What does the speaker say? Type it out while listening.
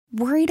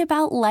Worried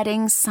about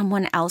letting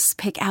someone else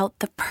pick out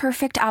the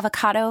perfect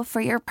avocado for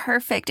your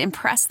perfect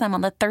impress them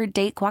on the third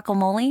date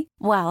guacamole?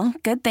 Well,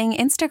 good thing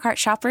Instacart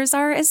shoppers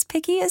are as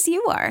picky as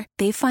you are.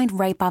 They find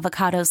ripe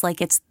avocados like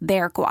it's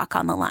their guac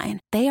on the line.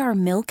 They are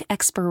milk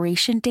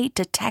expiration date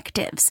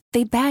detectives.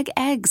 They bag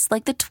eggs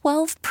like the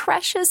 12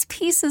 precious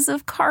pieces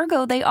of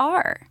cargo they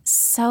are.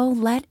 So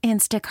let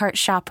Instacart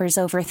shoppers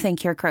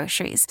overthink your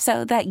groceries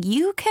so that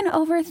you can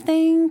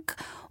overthink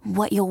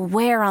what you'll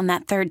wear on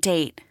that third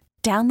date.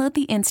 Download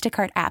the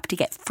Instacart app to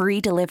get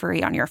free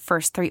delivery on your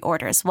first 3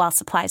 orders while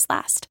supplies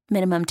last.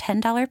 Minimum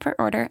 $10 per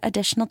order.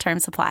 Additional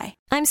terms apply.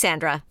 I'm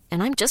Sandra,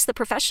 and I'm just the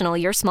professional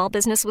your small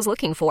business was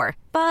looking for.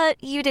 But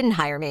you didn't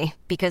hire me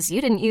because you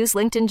didn't use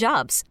LinkedIn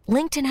Jobs.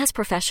 LinkedIn has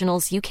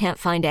professionals you can't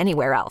find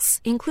anywhere else,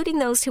 including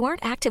those who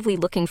aren't actively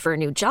looking for a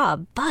new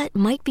job, but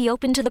might be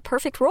open to the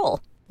perfect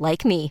role,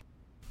 like me.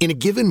 In a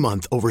given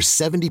month, over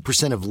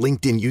 70% of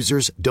LinkedIn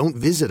users don't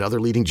visit other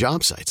leading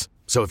job sites.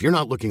 So if you're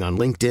not looking on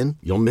LinkedIn,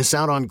 you'll miss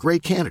out on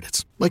great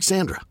candidates like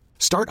Sandra.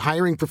 Start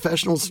hiring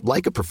professionals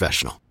like a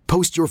professional.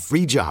 Post your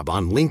free job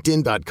on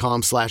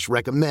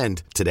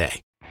linkedin.com/recommend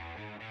today.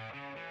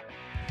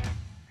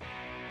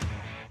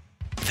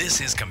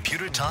 This is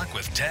Computer Talk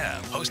with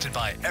Tab, hosted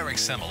by Eric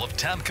Semmel of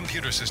Tab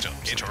Computer Systems.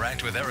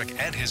 Interact with Eric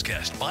and his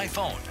guest by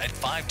phone at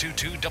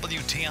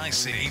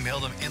 522-WTIC. Email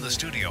them in the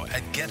studio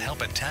at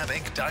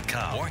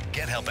gethelp@tabinc.com or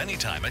get help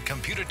anytime at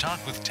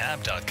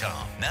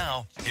computertalkwithtab.com.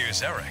 Now,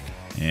 here's Eric.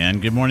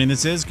 And good morning.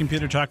 This is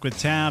Computer Talk with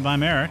Tab.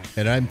 I'm Eric.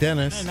 And I'm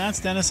Dennis. And that's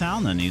Dennis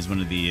Halnan. He's one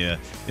of the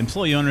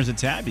employee owners at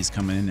Tab. He's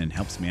come in and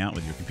helps me out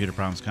with your computer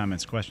problems,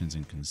 comments, questions,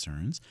 and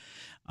concerns.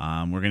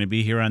 We're going to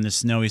be here on this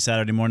snowy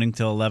Saturday morning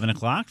till 11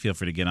 o'clock. Feel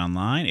free to get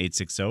online.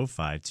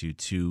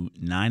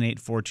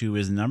 860-522-9842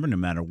 is the number, no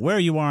matter where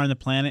you are on the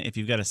planet. If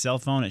you've got a cell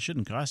phone, it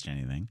shouldn't cost you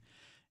anything.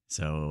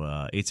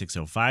 So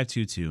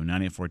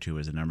 860-522-9842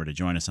 is the number to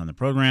join us on the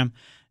program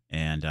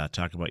and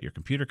talk about your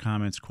computer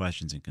comments,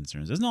 questions, and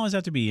concerns. It doesn't always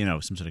have to be,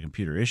 some sort of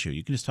computer issue.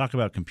 You can just talk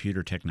about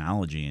computer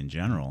technology in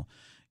general,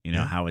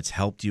 how it's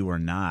helped you or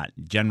not.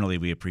 Generally,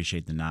 we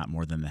appreciate the not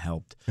more than the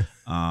helped,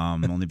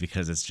 only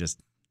because it's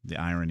just the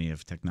irony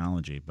of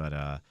technology.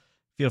 But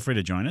feel free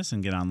to join us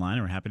and get online,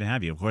 and we're happy to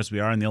have you. Of course, we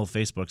are in the old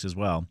Facebooks as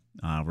well.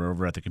 We're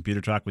over at the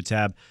Computer Talk with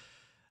Tab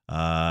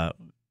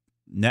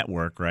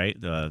network, right?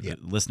 The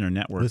Listener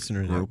Network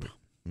group.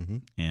 Mm-hmm.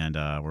 And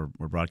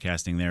we're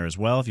broadcasting there as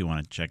well if you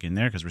want to check in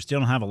there, because we still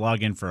don't have a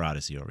login for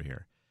Odyssey over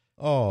here.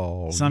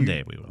 Oh.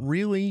 Someday we will.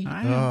 Really?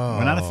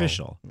 We're not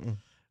official.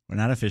 We're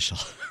not official.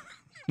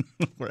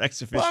 We're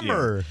ex officio.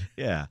 Bummer.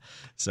 Yeah.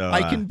 So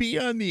I can be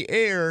on the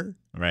air,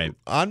 right,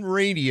 on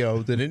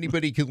radio that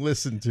anybody can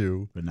listen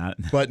to, but not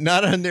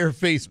on their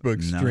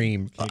Facebook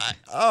stream.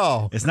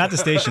 It's not the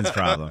station's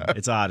problem.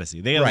 It's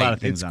Odyssey. They got a lot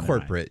of things on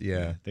corporate,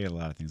 They got a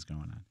lot of things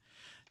going on.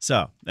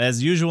 So,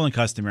 as usual and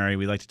customary,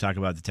 we like to talk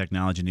about the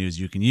technology news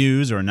you can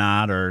use or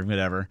not or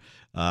whatever.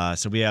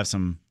 So we have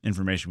some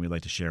information we'd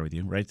like to share with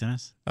you. Right,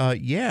 Dennis?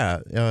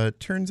 It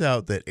turns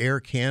out that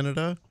Air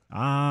Canada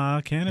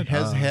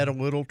has had a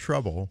little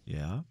trouble.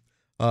 Yeah.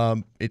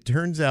 It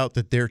turns out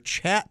that their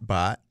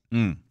chatbot,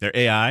 their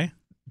AI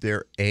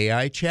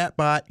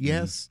chatbot,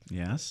 yes,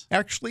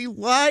 actually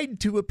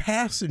lied to a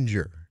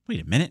passenger. Wait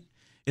a minute.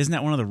 Isn't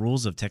that one of the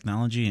rules of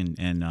technology and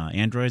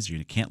androids?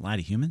 You can't lie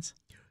to humans?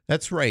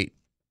 That's right.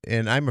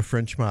 And I'm a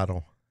French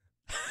model.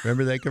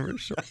 Remember that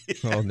commercial?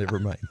 Oh, never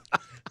mind.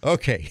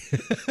 Okay.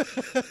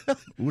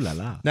 Ooh la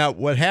la. Now,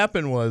 what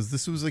happened was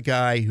this was a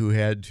guy who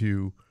had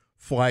to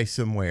fly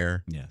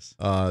somewhere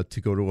to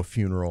go to a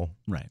funeral.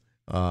 Right.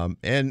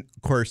 And,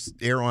 of course,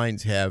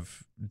 airlines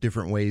have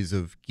different ways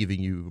of giving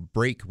you a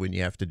break when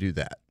you have to do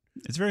that.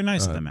 It's very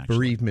nice of them, actually.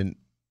 Bereavement,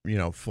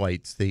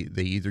 flights, they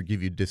either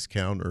give you a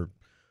discount or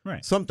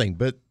something,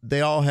 but they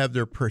all have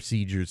their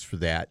procedures for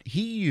that.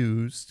 He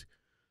used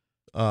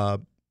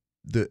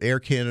the Air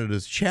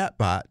Canada's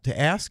chatbot to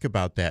ask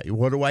about that.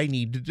 What do I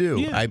need to do?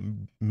 Yeah.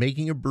 I'm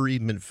making a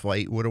bereavement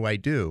flight. What do I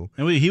do?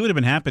 And he would have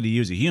been happy to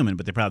use a human,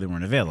 but they probably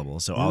weren't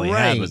available. So all he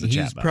had was the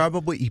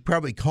chatbot. He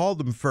probably called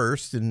them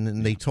first, and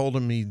then they told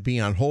him he'd be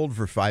on hold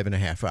for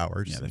 5.5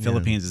 hours. Yeah, the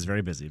Philippines is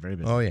very busy, very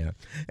busy. Oh, yeah.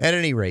 At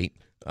any rate,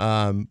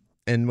 and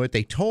what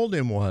they told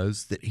him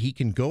was that he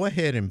can go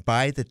ahead and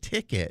buy the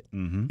ticket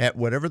at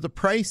whatever the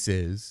price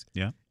is,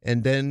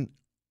 and then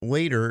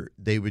later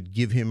they would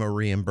give him a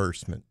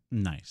reimbursement.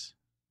 Nice.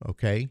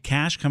 Okay.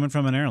 Cash coming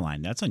from an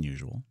airline. That's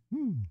unusual.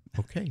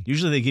 Okay.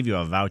 Usually they give you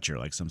a voucher,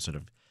 like some sort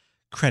of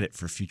credit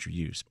for future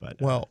use. But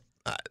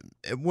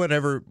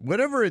whatever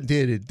it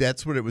did,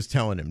 that's what it was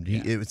telling him.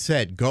 Yeah. It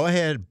said, go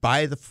ahead,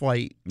 buy the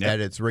flight at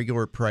its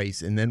regular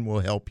price, and then we'll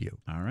help you.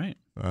 All right.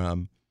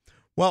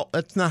 Well,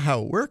 that's not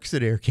how it works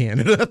at Air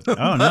Canada.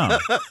 Oh, no.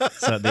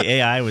 So the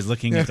AI was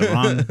looking at the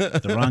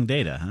wrong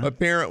data, huh?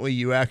 Apparently,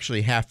 you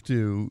actually have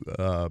to,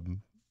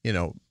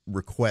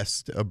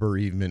 request a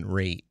bereavement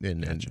rate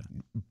and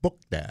book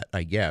that,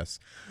 I guess.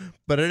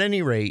 But at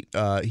any rate,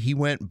 he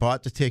went,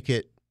 bought the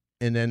ticket,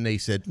 and then they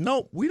said,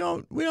 "No, we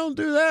don't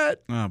do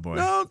that." Oh boy.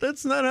 No,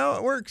 that's not how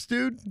it works,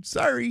 dude.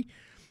 Sorry.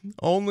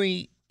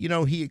 Only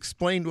he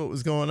explained what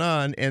was going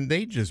on, and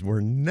they just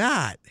were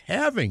not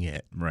having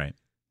it. Right.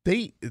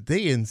 They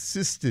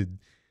insisted,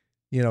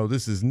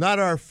 this is not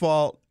our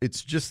fault.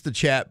 It's just the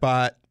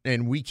chatbot,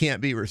 and we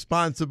can't be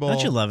responsible.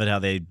 Don't you love it how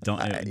they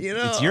don't?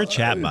 It's your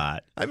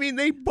chatbot. I mean,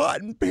 they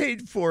bought and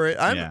paid for it.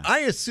 I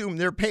assume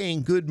they're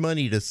paying good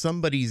money to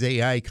somebody's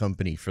AI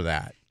company for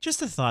that. Just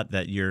the thought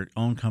that your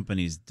own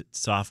company's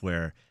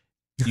software,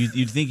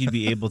 you'd think you'd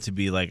be able to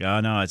be like, oh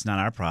no, it's not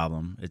our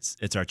problem.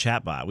 It's our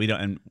chatbot. We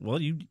don't.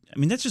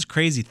 And that's just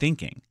crazy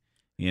thinking.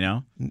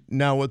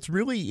 Now, what's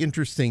really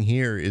interesting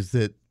here is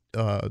that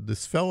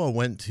this fellow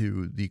went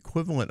to the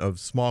equivalent of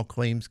small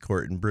claims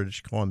court in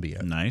British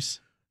Columbia. Nice.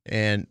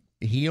 And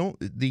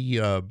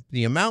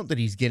the amount that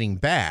he's getting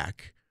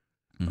back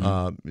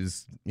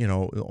is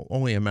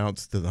only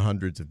amounts to the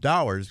hundreds of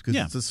dollars because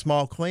it's a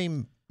small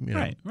claim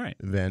right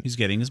event. He's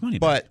getting his money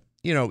back. But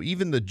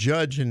even the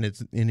judge in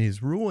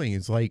his ruling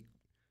is like,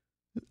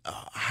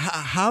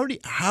 how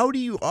do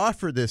you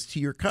offer this to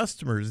your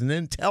customers and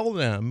then tell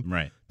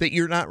them that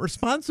you're not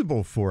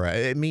responsible for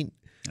it? I mean,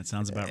 that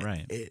sounds about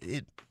right.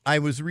 I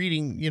was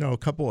reading, a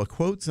couple of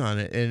quotes on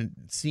it, and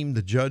it seemed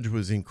the judge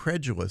was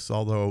incredulous,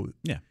 although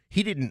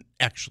he didn't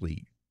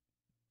actually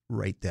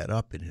write that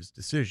up in his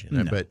decision.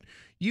 No. But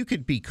you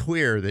could be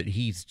clear that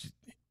he's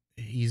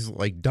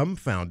like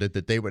dumbfounded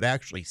that they would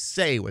actually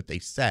say what they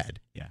said.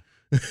 Yeah.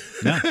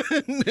 No.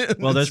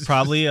 Well, there's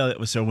probably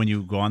so when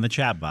you go on the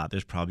chatbot,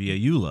 there's probably a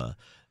EULA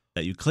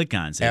that you click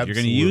on. Say, if you're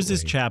going to use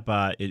this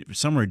chatbot,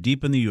 somewhere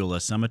deep in the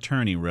EULA, some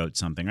attorney wrote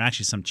something, or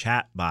actually some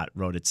chatbot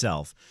wrote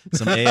itself.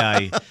 Some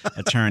AI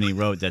attorney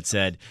wrote that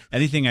said,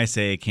 anything I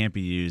say can't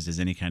be used as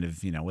any kind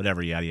of,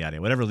 whatever, yada, yada,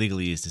 whatever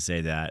legalese to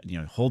say that,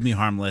 hold me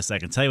harmless. I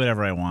can tell you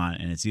whatever I want,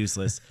 and it's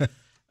useless.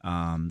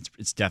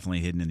 It's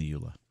definitely hidden in the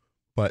EULA.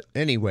 But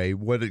anyway,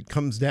 what it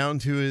comes down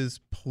to is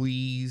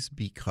please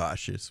be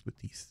cautious with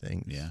these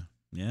things. Yeah.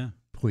 Yeah.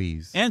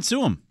 Please. And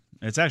sue them.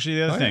 It's actually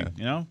the other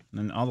thing,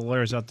 and all the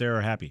lawyers out there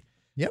are happy.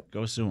 Yep.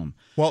 Go sue him.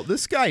 Well,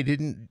 this guy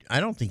I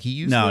don't think he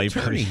used an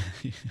attorney.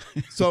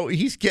 So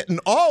he's getting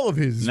all of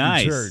his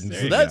returns.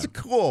 So that's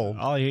cool.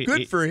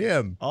 Good for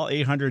him. All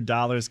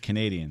 $800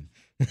 Canadian.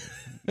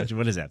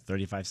 What is that,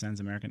 35 cents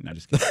American? No,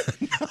 just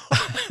kidding.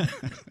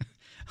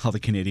 All the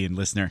Canadian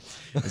listener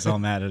is all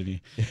mad at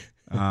me.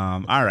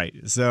 All right.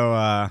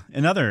 So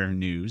in other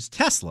news,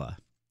 Tesla.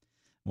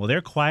 Well,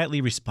 they're quietly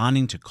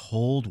responding to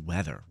cold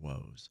weather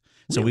woes.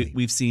 So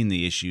we've seen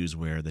the issues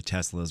where the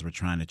Teslas were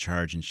trying to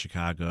charge in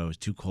Chicago. It was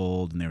too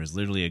cold, and there was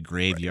literally a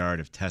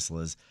graveyard of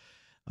Teslas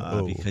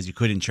because you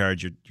couldn't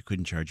charge your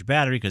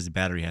battery because the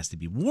battery has to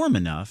be warm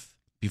enough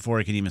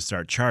before it can even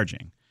start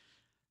charging.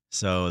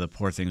 So the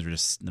poor cars were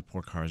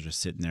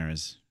just sitting there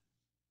as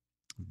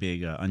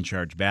big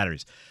uncharged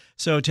batteries.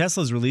 So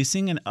Tesla's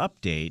releasing an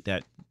update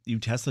that you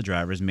Tesla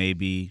drivers may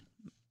be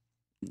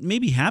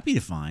happy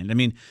to find. I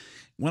mean,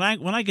 when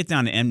I get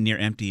down to near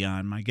empty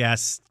on my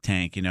gas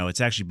tank, it's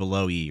actually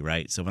below E,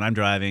 right? So when I'm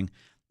driving,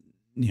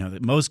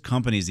 most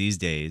companies these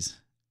days,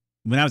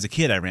 when I was a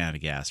kid, I ran out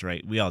of gas,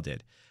 right? We all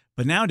did.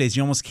 But nowadays,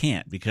 you almost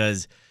can't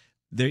because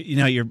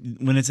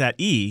when it's at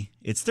E,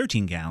 it's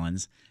 13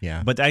 gallons.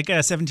 Yeah. But I got a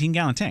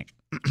 17-gallon tank.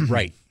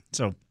 Right.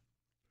 So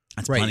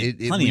that's right.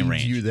 plenty of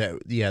range.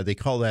 They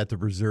call that the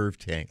reserve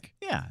tank.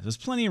 Yeah, there's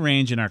plenty of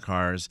range in our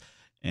cars.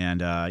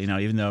 And,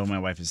 even though my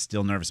wife is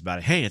still nervous about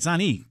it, hey, it's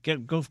on E.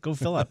 Go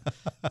fill up.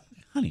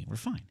 Honey, we're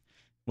fine.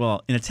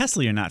 Well, in a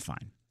Tesla, you're not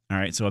fine. All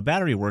right, so a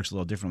battery works a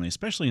little differently,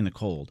 especially in the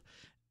cold.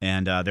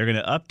 And they're going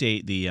to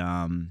update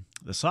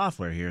the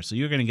software here, so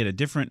you're going to get a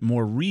different,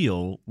 more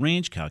real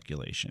range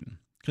calculation.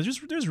 Because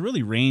there's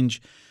really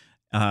range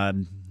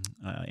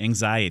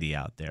anxiety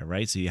out there,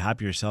 right? So you hop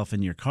yourself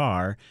in your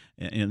car,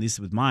 and at least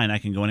with mine, I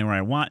can go anywhere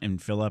I want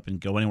and fill up and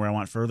go anywhere I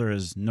want further.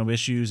 There's no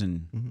issues,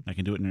 and I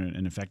can do it in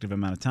an effective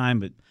amount of time,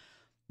 but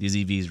these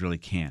EVs really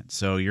can't.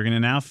 So you're going to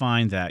now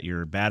find that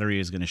your battery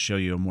is going to show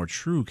you a more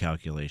true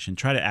calculation.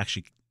 Try to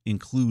actually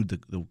include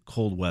the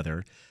cold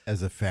weather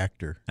as a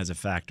factor.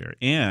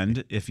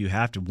 And if you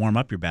have to warm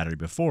up your battery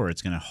before,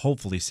 it's going to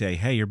hopefully say,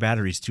 hey, your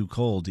battery's too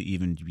cold to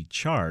even be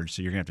charged,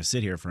 so you're going to have to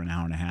sit here for an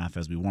hour and a half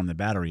as we warm the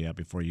battery up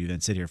before you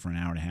then sit here for an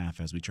hour and a half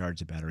as we charge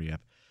the battery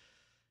up.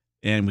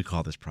 And we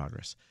call this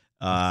progress.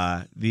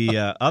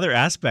 The other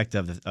aspect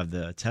of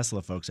the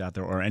Tesla folks out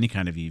there, or any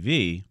kind of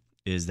EV,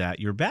 is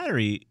that your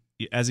battery,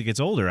 as it gets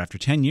older, after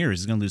 10 years,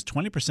 is going to lose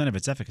 20% of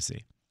its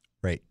efficacy.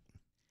 Right.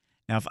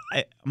 Now,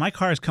 if my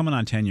car is coming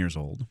on 10 years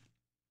old,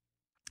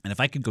 and if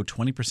I could go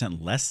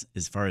 20% less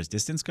as far as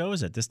distance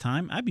goes at this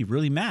time, I'd be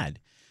really mad.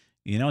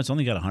 It's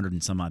only got 100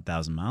 and some odd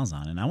thousand miles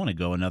on it, and I want to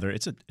go another.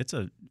 It's a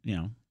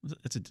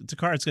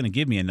car that's going to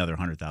give me another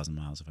 100,000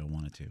 miles if I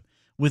wanted to,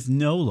 with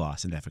no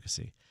loss in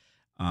efficacy.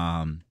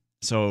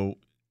 So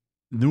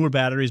newer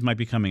batteries might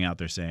be coming out,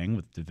 they're saying,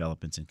 with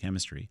developments in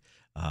chemistry,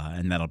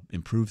 and that'll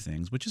improve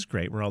things, which is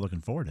great. We're all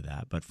looking forward to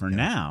that. But for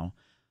now,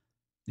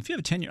 if you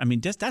have a 10-year,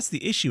 that's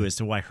the issue as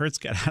to why Hertz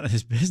got out of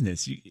this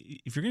business.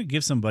 If you're going to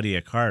give somebody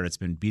a car that's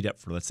been beat up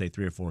for, let's say,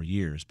 3 or 4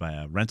 years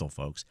by rental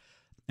folks,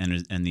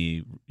 and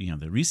the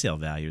the resale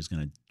value is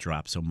going to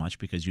drop so much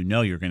because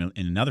you're going to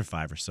in another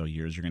 5 or so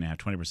years you're going to have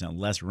 20%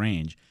 less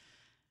range.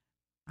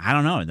 I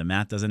don't know. The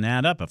math doesn't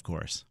add up, of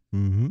course.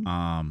 Mm-hmm.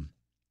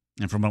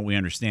 And from what we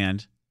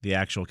understand, the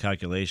actual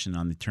calculation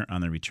on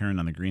the return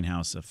on the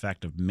greenhouse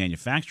effect of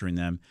manufacturing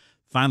them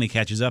finally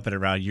catches up at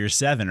around year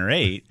 7 or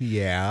 8.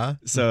 Yeah.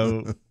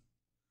 So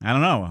I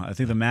don't know. I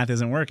think the math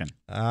isn't working.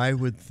 I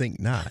would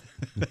think not.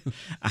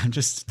 I'm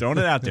just throwing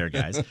it out there,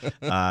 guys.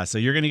 So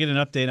you're going to get an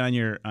update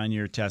on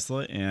your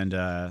Tesla, and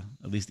at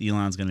least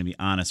Elon's going to be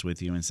honest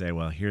with you and say,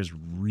 well, here's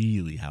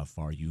really how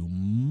far you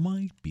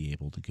might be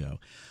able to go.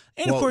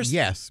 And well, of course,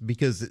 yes,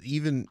 because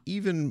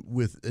even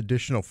with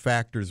additional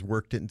factors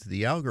worked into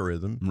the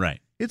algorithm, right,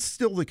 it's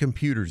still the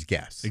computer's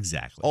guess.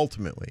 Exactly.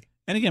 Ultimately.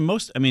 And again,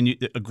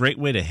 a great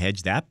way to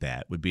hedge that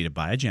bet would be to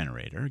buy a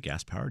generator, a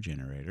gas-powered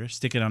generator,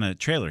 stick it on a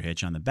trailer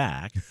hitch on the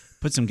back,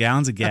 put some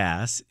gallons of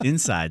gas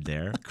inside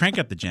there, crank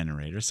up the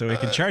generator so it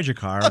can charge your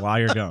car while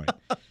you're going.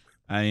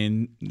 I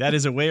mean, that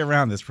is a way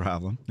around this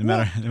problem, no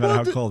matter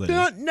how cold it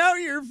is.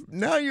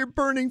 Now you're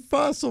burning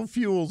fossil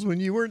fuels when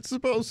you weren't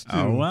supposed to.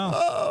 Oh, well.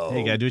 Oh. Hey,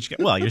 you got to do what you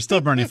got. Well, you're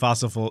still burning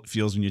fossil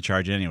fuels when you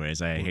charge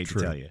anyways, I hate to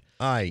tell you.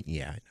 I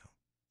know.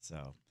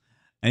 So,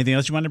 anything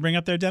else you wanted to bring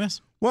up there,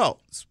 Dennis? Well,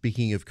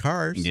 speaking of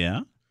cars.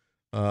 Yeah.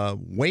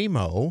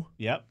 Waymo.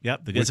 Yep.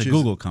 It's a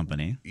Google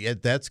company. Yeah,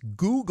 that's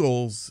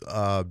Google's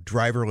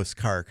driverless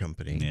car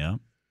company. Yeah.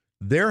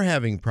 They're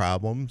having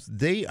problems.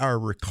 They are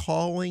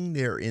recalling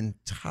their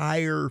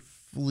entire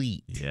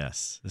fleet.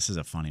 Yes. This is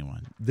a funny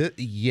one.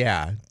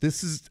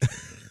 This is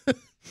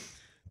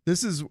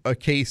this is a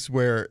case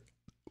where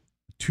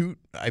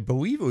I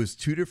believe it was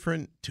two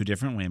different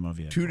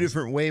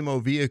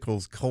Waymo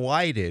vehicles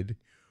collided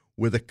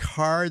with a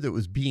car that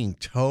was being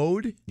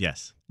towed.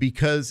 Yes.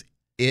 Because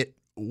it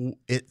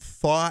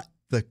thought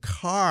the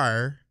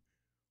car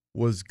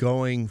was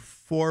going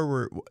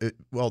forward. It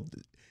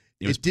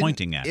was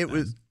pointing at them. It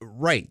was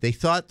right. They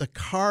thought the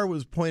car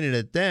was pointed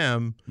at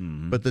them,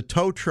 but the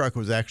tow truck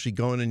was actually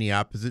going in the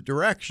opposite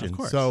direction. Of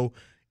course. So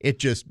it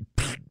just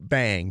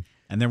bang.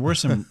 And there were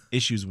some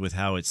issues with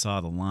how it saw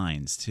the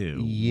lines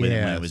too when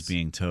it was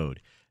being towed.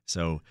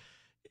 So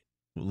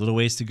a little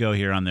ways to go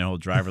here on the whole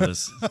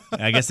driverless.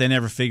 I guess they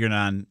never figured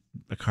on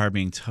a car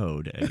being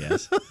towed, I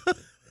guess.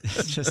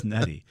 It's just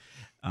nutty.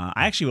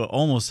 I actually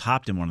almost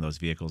hopped in one of those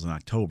vehicles in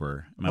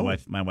October. My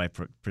wife.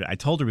 I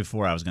told her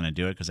before I was going to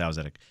do it because I was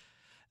at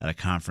a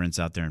conference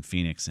out there in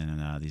Phoenix,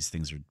 and these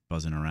things are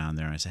buzzing around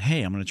there. And I said,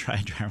 "Hey, I'm going to try a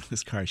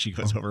driverless car." She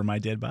goes, "Over my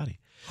dead body."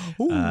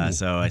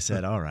 So I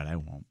said, "All right, I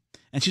won't."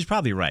 And she's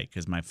probably right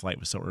because my flight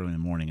was so early in the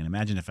morning. And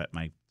imagine if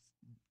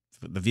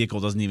the vehicle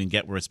doesn't even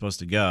get where it's supposed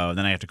to go,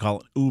 then I have to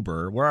call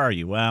Uber. Where are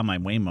you? Well, my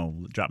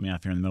Waymo dropped me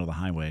off here in the middle of the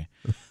highway.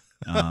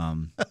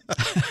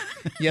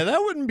 Yeah,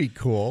 that wouldn't be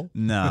cool.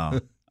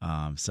 No.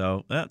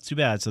 So that's too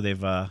bad. So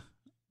they've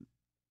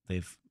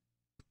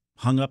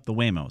hung up the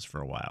Waymos for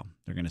a while.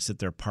 They're going to sit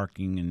there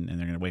parking and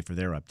they're going to wait for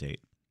their update.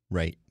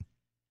 Right.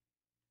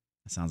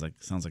 That sounds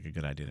like a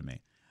good idea to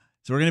me.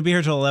 So we're going to be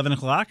here till 11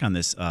 o'clock on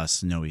this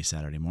snowy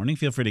Saturday morning.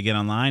 Feel free to get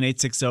online.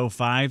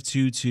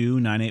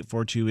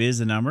 860-522-9842 is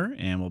the number,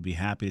 and we'll be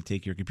happy to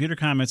take your computer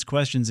comments,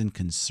 questions, and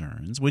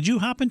concerns. Would you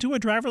hop into a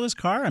driverless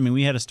car? I mean,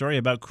 we had a story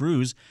about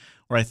Cruise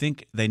where I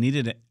think they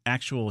needed an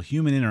actual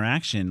human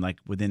interaction like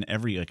within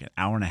every an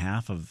hour and a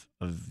half of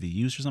the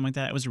use or something like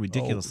that. It was a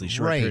ridiculously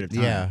short period of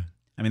time. Yeah.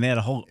 I mean, they had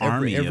a whole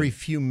army. Every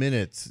few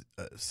minutes,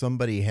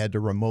 somebody had to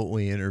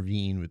remotely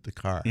intervene with the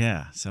car.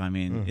 Yeah. So, I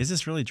mean, is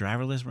this really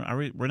driverless?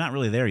 We're not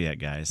really there yet,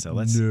 guys. So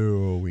let's.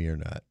 No, we are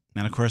not.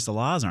 And of course, the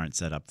laws aren't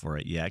set up for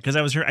it yet. Because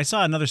I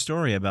saw another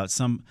story about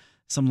some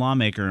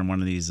lawmaker in one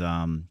of these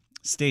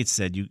states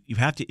said you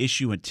have to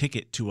issue a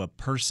ticket to a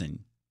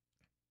person.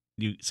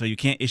 So you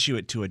can't issue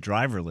it to a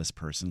driverless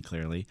person,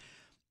 clearly,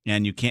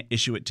 and you can't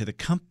issue it to the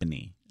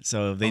company.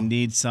 So they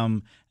need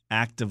some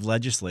act of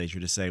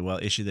legislature to say, well,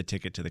 issue the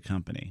ticket to the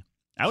company.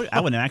 I would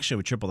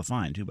triple the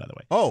fine too, by the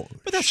way. Oh,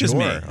 but that's just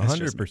me.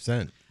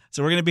 100%.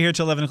 So we're going to be here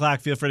till 11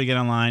 o'clock. Feel free to get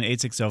online.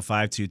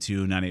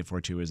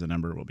 860-522-9842 is the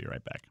number. We'll be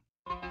right back.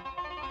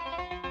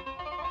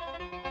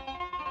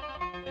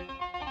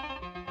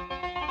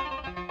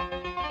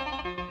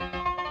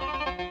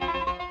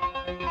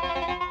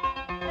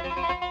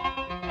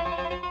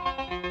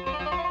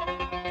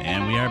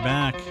 And we are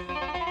back.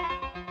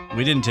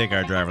 We didn't take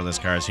our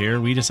driverless cars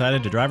here. We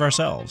decided to drive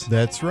ourselves.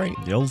 That's right.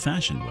 The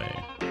old-fashioned way.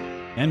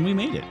 And we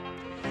made it.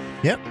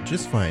 Yep,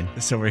 just fine.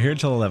 So we're here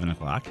till 11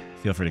 o'clock.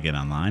 Feel free to get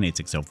online,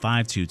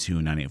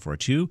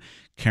 860-522-9842.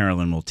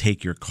 Carolyn will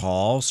take your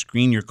call,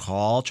 screen your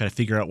call, try to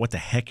figure out what the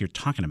heck you're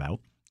talking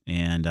about,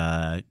 and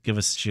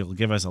she'll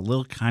give us a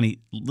little tiny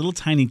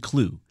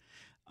clue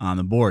on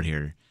the board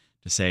here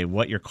to say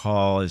what your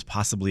call is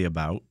possibly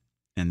about,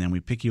 and then we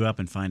pick you up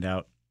and find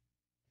out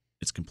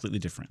it's completely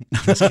different. No,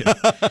 I'm just kidding.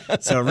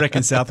 So, Rick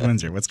in South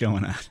Windsor, what's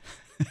going on?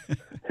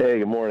 Hey,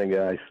 good morning,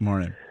 guys.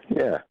 Morning.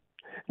 Yeah,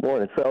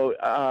 morning. So,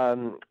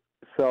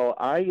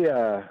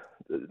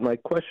 my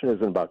question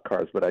isn't about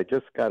cars, but I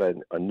just got a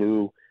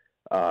new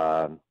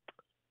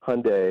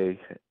Hyundai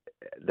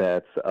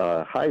that's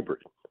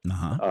hybrid.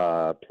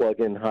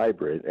 plug-in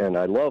hybrid, and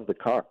I love the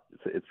car.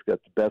 It's got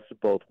the best of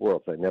both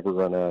worlds. I never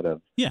run out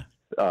of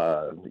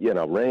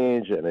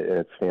range, and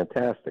it's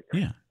fantastic.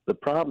 Yeah. The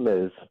problem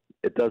is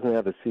it doesn't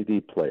have a CD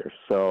player,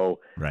 so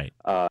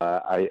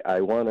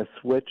I want to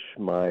switch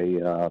my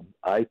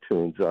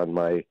iTunes on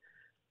my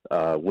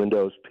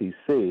Windows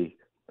PC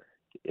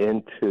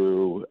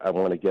into, I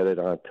want to get it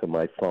onto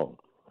my phone.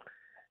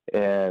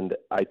 And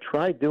I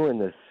tried doing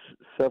this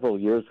several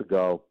years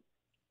ago,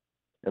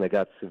 and I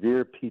got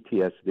severe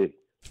PTSD.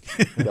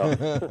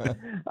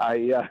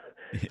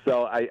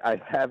 So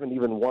I haven't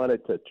even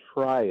wanted to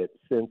try it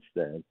since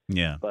then.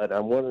 Yeah. But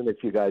I'm wondering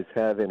if you guys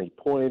have any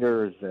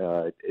pointers.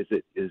 Is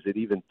it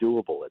even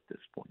doable at this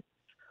point?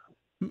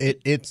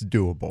 It's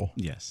doable.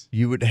 Yes.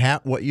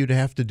 What you'd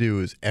have to do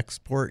is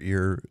export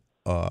your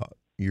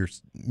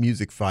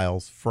music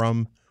files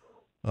from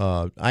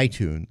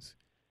iTunes,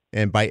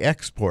 and by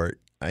export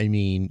I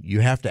mean you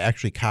have to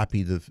actually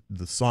copy the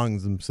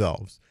songs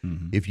themselves.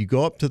 Mm-hmm. If you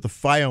go up to the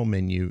file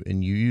menu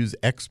and you use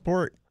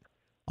export,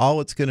 all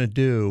it's going to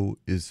do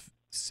is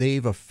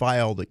save a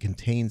file that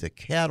contains a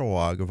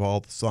catalog of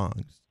all the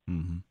songs.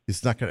 Mm-hmm.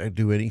 It's not going to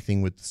do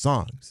anything with the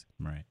songs.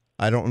 Right.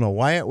 I don't know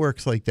why it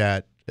works like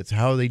that. It's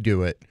how they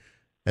do it.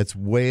 That's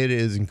the way it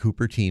is in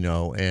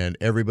Cupertino, and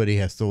everybody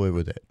has to live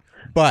with it.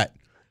 But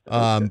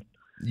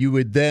you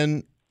would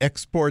then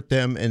export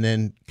them and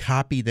then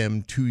copy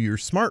them to your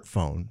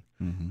smartphone.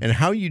 Mm-hmm. And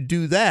how you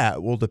do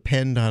that will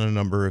depend on a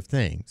number of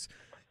things.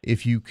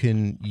 If you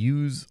can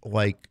use,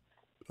 like,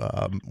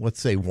 let's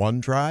say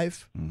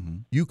OneDrive, mm-hmm.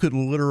 you could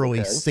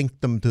literally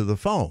sync them to the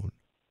phone.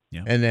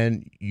 Yeah. And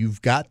then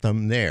you've got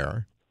them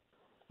there,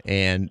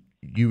 and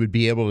you would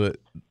be able to,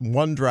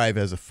 OneDrive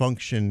has a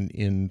function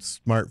in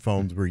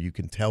smartphones where you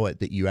can tell it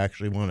that you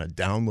actually want to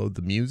download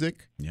the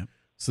music,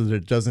 so that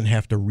it doesn't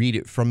have to read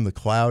it from the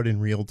cloud in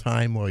real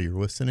time while you're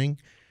listening.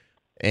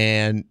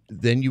 And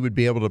then you would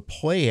be able to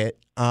play it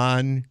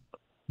on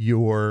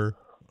your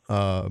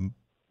Hyundai.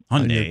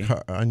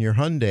 On your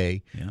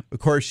Hyundai. Yeah. Of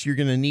course, you're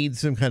going to need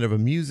some kind of a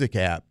music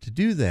app to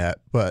do that,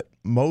 but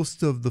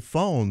most of the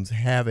phones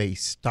have a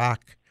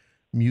stock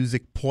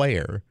music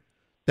player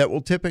that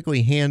will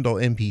typically handle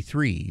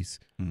MP3s.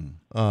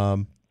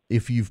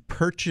 If you've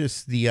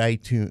purchased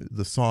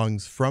the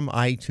songs from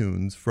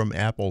iTunes from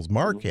Apple's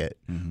market,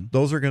 mm-hmm.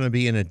 those are going to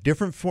be in a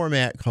different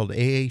format called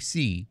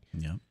AAC,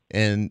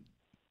 and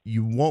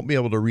you won't be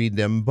able to read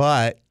them.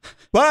 But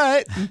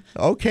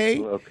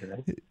okay,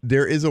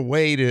 there is a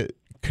way to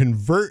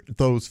convert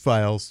those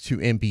files to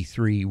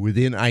MP3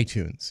 within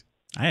iTunes.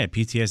 I had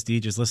PTSD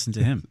just listening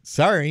to him.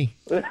 Sorry.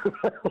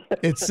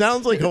 It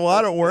sounds like a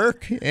lot of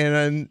work,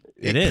 and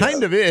it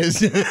kind of is,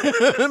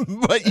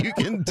 but you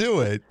can do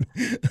it.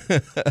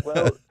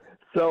 Well,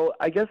 so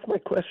I guess my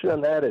question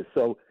on that is,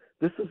 so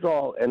this is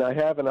all, and I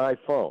have an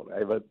iPhone. I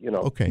have a,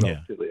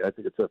 I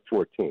think it's a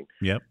 14.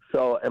 Yep.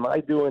 So am I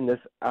doing this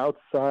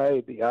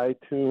outside the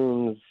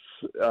iTunes,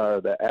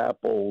 the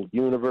Apple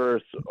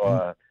universe,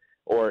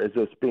 or is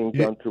this being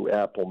done through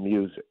Apple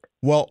Music?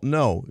 Well,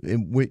 no,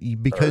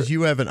 because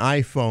you have an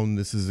iPhone,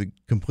 this is a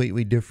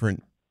completely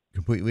different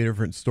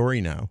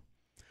story now.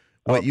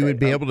 What you would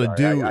be able to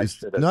do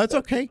is no, it's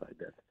okay.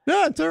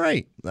 No, it's all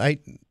right. I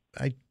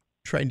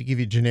tried to give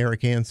you a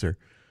generic answer.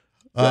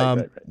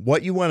 Right.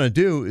 What you want to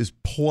do is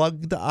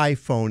plug the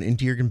iPhone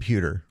into your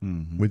computer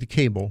with a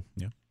cable,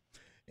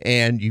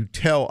 and you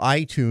tell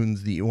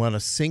iTunes that you want to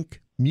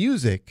sync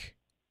music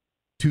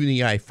to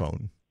the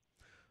iPhone.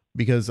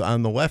 Because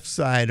on the left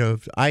side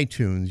of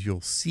iTunes, you'll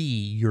see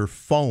your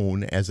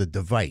phone as a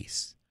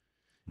device.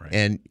 Right.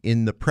 And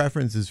in the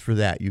preferences for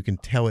that, you can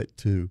tell it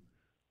to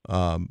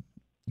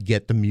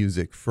get the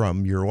music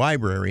from your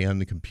library on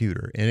the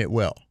computer, and it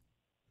will.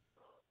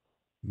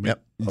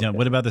 Yep. Now,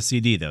 what about the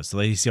CD, though? So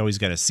he's always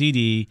got a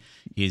CD.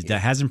 He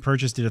hasn't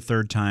purchased it a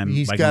third time.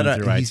 He's got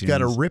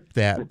to rip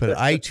that, but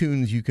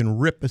iTunes, you can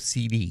rip a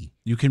CD.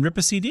 You can rip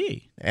a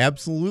CD?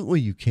 Absolutely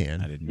you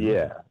can. I didn't know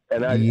that.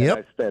 And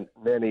I spent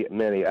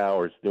many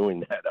hours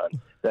doing that.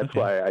 That's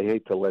why I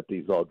hate to let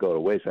these all go to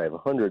waste. I have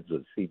hundreds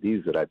of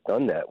CDs that I've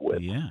done that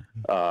with. Yeah.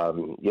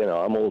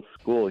 I'm old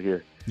school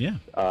here. Yeah.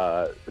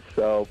 But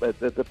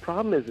the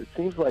problem is, it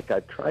seems like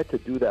I tried to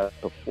do that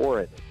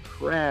before, and it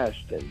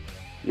crashed, and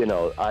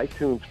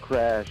iTunes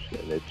crashed,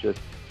 and it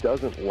just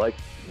doesn't like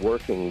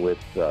working with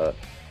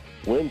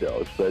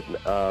Windows. But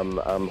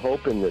I'm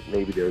hoping that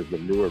maybe there's a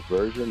newer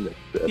version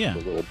that's a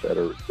little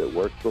better, that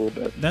works a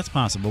little bit. That's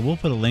possible. We'll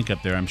put a link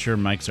up there. I'm sure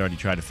Mike's already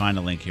tried to find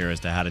a link here as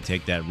to how to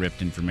take that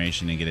ripped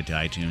information and get it to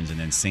iTunes and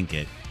then sync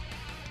it.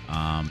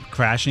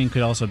 Crashing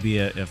could also be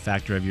a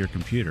factor of your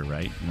computer,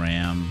 right?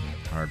 RAM,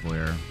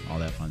 hardware, all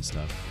that fun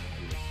stuff.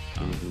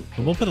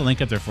 But we'll put a link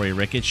up there for you,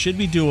 Rick. It should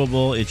be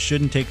doable. It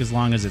shouldn't take as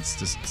long as it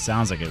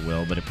sounds like it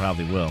will, but it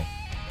probably will.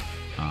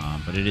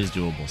 But it is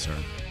doable, sir.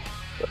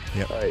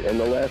 Yep. All right, and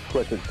the last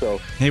question. So,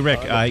 hey,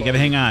 Rick, you got to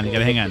hang on.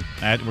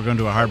 We're going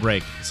to a hard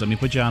break. So let me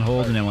put you on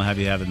hold, and then we'll have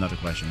you have another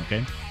question,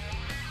 okay?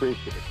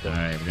 Appreciate it. All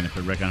right, we're going to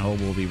put Rick on hold.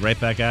 We'll be right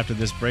back after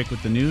this break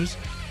with the news,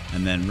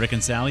 and then Rick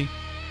and Sally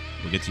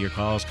We'll get to your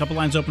calls. Couple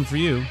lines open for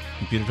you.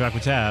 Computer Talk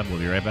with Tab. We'll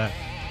be right back.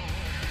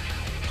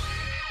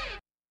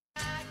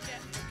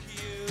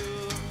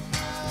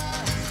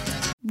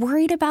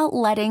 Worried about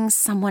letting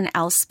someone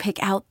else pick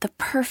out the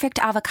perfect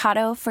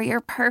avocado for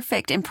your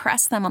perfect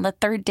impress them on the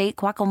third date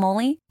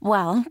guacamole?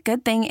 Well,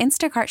 good thing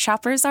Instacart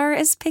shoppers are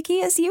as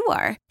picky as you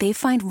are. They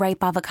find ripe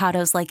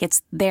avocados like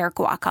it's their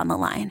guac on the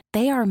line.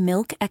 They are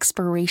milk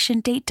expiration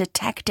date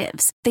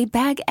detectives. They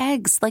bag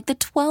eggs like the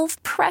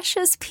 12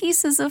 precious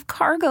pieces of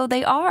cargo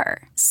they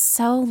are.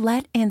 So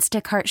let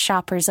Instacart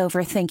shoppers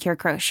overthink your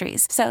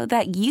groceries so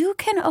that you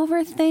can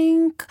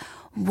overthink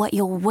what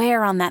you'll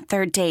wear on that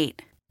third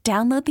date.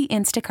 Download the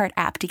Instacart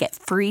app to get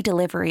free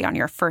delivery on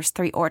your first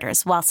 3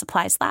 orders while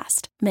supplies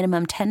last.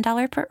 Minimum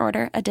 $10 per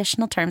order.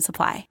 Additional terms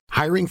apply.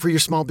 Hiring for your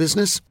small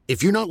business?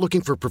 If you're not looking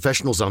for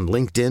professionals on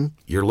LinkedIn,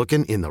 you're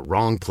looking in the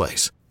wrong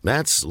place.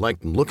 That's like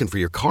looking for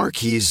your car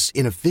keys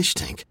in a fish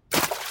tank.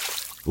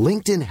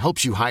 LinkedIn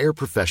helps you hire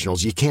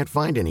professionals you can't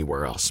find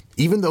anywhere else,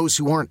 even those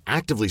who aren't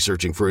actively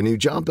searching for a new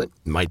job but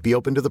might be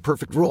open to the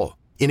perfect role.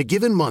 In a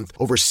given month,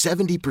 over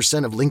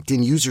 70% of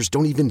LinkedIn users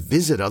don't even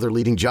visit other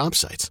leading job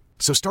sites.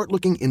 So start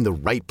looking in the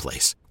right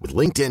place. With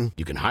LinkedIn,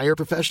 you can hire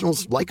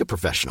professionals like a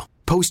professional.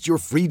 Post your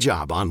free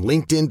job on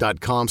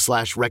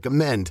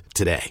linkedin.com/recommend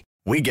today.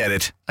 We get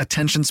it.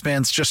 Attention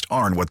spans just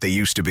aren't what they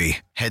used to be.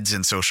 Heads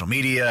in social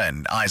media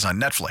and eyes on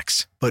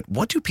Netflix. But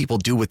what do people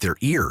do with their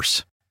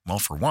ears? Well,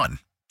 for one,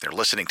 they're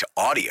listening to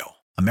audio.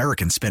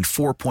 Americans spend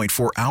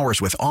 4.4 hours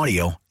with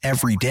audio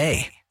every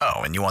day. Oh,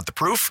 and you want the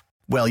proof?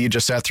 Well, you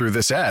just sat through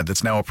this ad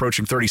that's now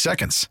approaching 30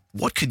 seconds.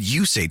 What could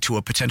you say to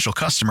a potential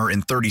customer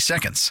in 30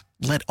 seconds?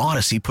 Let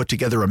Odyssey put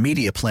together a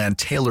media plan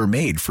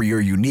tailor-made for your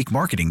unique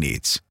marketing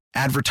needs.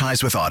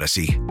 Advertise with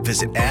Odyssey.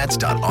 Visit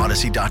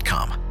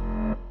ads.odyssey.com.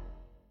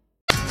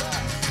 To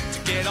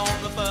get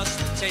on the bus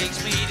that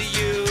takes me to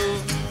you.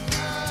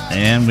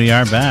 And we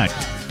are back.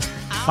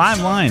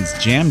 5 lines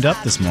jammed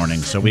up this morning,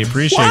 so we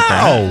appreciate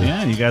that.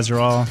 Yeah, you guys are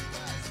all,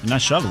 you're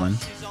not shoveling,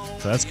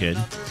 so that's good.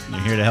 You're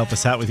here to help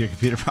us out with your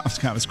computer problems,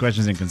 comments,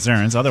 questions, and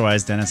concerns.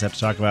 Otherwise, Dennis has to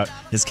talk about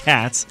his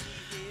cats.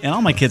 And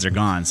all my kids are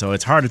gone, so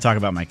it's hard to talk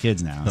about my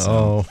kids now.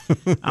 So I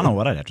don't know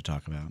what I'd have to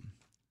talk about.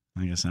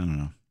 I guess I don't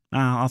know.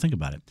 I'll think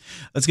about it.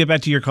 Let's get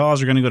back to your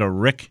calls. We're going to go to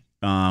Rick,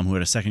 who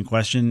had a second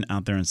question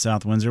out there in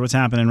South Windsor. What's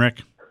happening,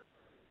 Rick?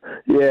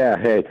 Yeah,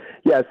 hey.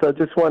 Yeah, so I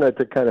just wanted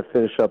to kind of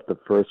finish up the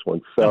first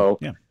one. So,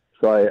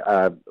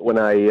 when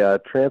I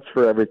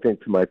transfer everything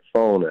to my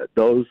phone,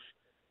 those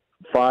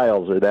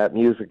files or that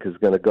music is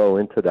going to go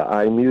into the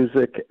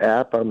iMusic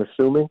app, I'm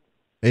assuming?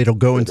 It'll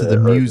go into the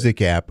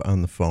music app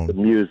on the phone. The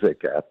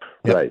music app,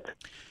 yep. Right.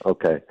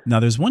 Okay.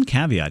 Now, there's one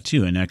caveat,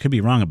 too, and I could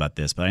be wrong about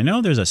this, but I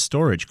know there's a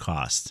storage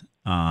cost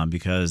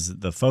because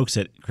the folks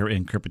in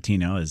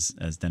Cupertino,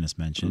 as Dennis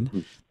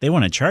mentioned, they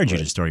want to charge you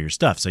to store your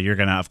stuff. So you're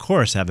going to, of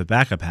course, have a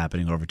backup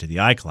happening over to the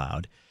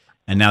iCloud,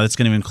 and now it's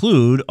going to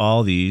include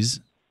all these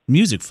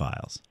music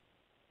files.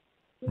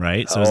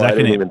 Right, so is that I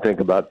didn't even think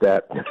about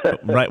that.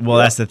 Right, well,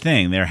 that's the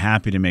thing. They're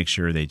happy to make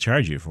sure they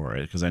charge you for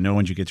it because I know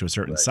once you get to a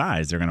certain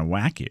size, they're going to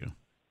whack you.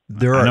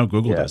 I know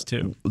Google does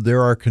too.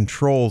 There are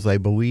controls, I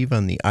believe,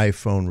 on the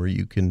iPhone where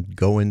you can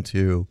go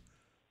into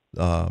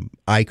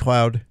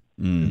iCloud.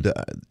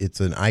 It's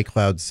an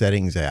iCloud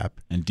settings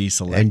app, and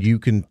deselect, and you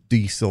can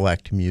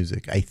deselect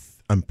music.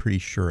 I'm pretty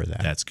sure of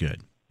that. That's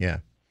good. Yeah.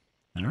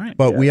 All right.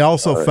 But we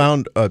also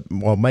found,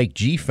 Mike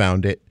G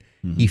found it.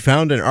 He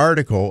found an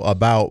article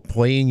about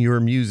playing your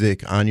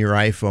music on your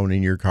iPhone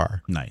in your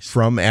car. Nice.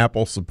 From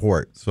Apple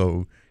support.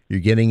 So you're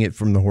getting it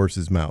from the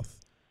horse's mouth.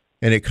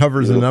 And it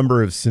covers a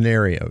number of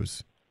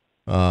scenarios.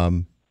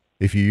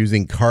 If you're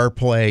using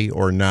CarPlay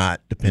or not,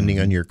 depending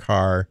on your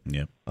car.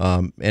 Yep.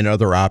 And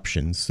other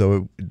options.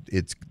 So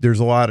there's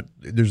a lot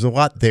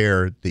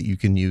there that you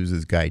can use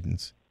as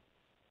guidance.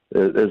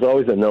 There's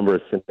always a number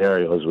of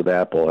scenarios with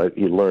Apple.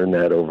 You learn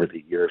that over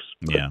the years.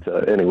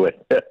 But, anyway.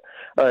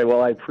 All right.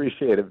 Well, I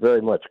appreciate it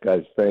very much,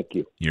 guys. Thank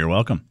you. You're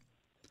welcome.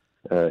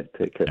 All right.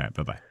 Take care. All right.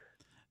 Bye-bye.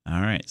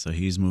 All right. So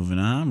he's moving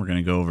on. We're going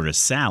to go over to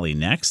Sally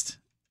next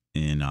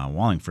in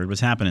Wallingford.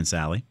 What's happening,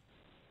 Sally?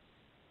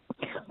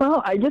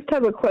 Well, I just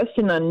have a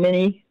question on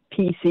mini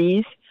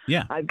PCs.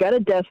 Yeah. I've got a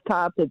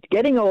desktop. It's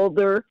getting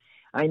older.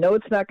 I know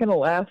it's not going to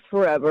last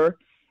forever.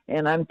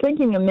 And I'm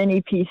thinking a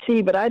mini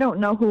PC, but I don't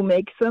know who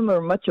makes them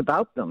or much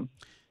about them.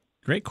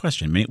 Great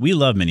question. We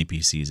love mini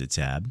PCs at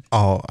Tab.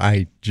 Oh,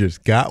 I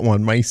just got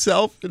one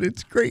myself, and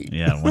it's great.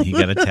 Yeah, well, you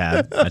got a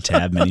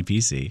Tab mini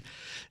PC.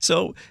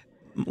 So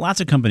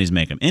lots of companies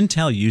make them.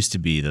 Intel used to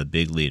be the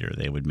big leader.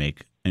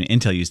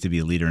 Intel used to be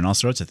a leader in all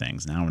sorts of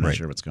things. Now we're not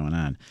sure what's going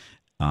on.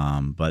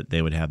 But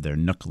they would have their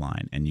NUC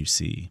line,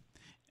 NUC.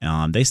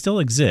 They still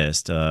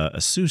exist.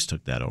 Asus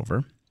took that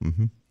over.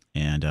 Mm-hmm.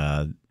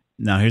 And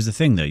now here's the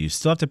thing, though. You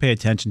still have to pay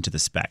attention to the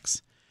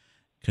specs.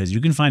 Because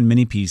you can find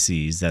mini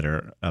PCs that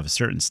are of a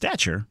certain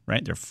stature,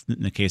 right?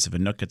 In the case of a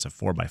NUC, it's a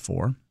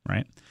 4x4,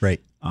 right?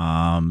 Right.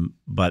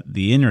 But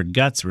the inner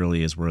guts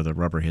really is where the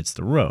rubber hits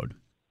the road,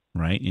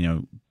 right? You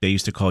know, they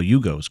used to call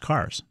Yugos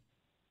cars,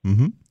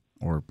 mm-hmm.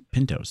 or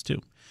Pintos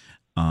too.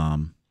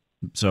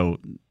 So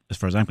as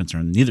far as I'm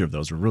concerned, neither of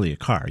those were really a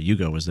car.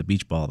 Yugo was the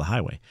beach ball of the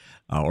highway,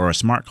 or a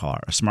smart car,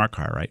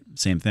 right?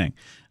 Same thing.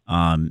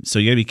 So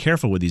you got to be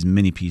careful with these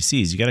mini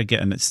PCs. You got to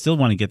get, and still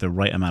want to get the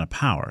right amount of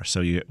power.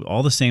 So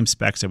all the same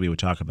specs that we would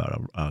talk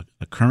about: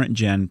 a current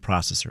gen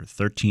processor,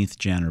 13th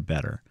gen or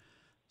better,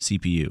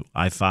 CPU,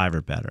 i5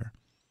 or better.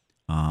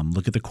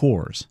 Look at the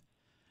cores.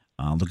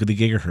 Look at the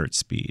gigahertz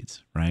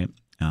speeds, right?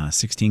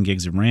 16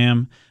 gigs of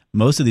RAM.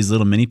 Most of these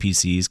little mini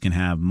PCs can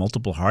have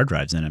multiple hard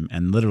drives in them,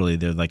 and literally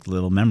they're like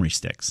little memory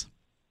sticks.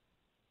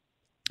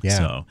 Yeah.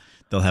 So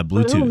they'll have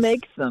Bluetooth. But who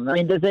makes them? I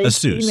mean, does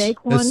HP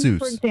make one,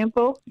 for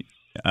example?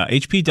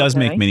 HP does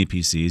make mini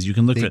PCs. You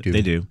can look at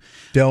they do.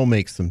 Dell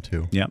makes them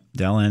too. Yep,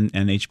 Dell and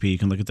HP. You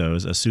can look at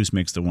those. ASUS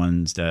makes the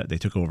ones that they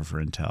took over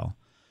for Intel.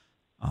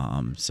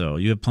 So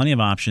you have plenty of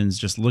options.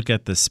 Just look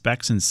at the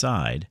specs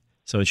inside.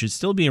 So it should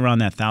still be around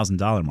that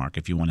 $1,000 mark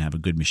if you want to have a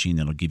good machine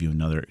that'll give you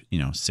another,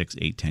 6,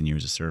 8, 10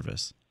 years of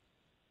service.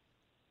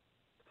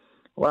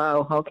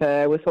 Wow.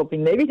 Okay. I was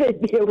hoping maybe they'd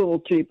be a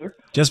little cheaper.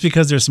 Just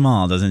because they're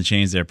small doesn't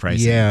change their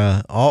pricing.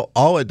 Yeah.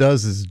 All it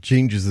does is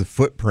changes the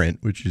footprint,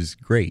 which is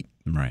great.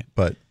 Right.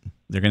 But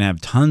they're going to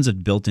have tons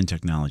of built-in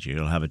technology.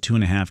 It'll have a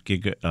 2.5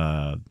 gig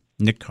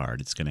NIC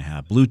card. It's going to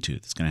have Bluetooth.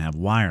 It's going to have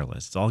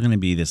wireless. It's all going to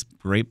be this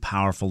great,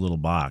 powerful little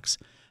box.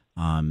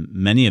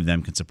 Many of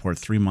them can support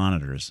 3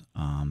 monitors.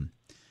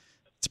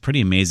 It's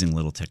pretty amazing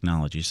little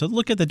technology. So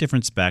look at the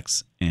different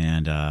specs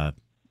and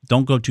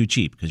don't go too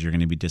cheap because you're going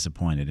to be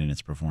disappointed in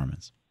its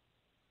performance.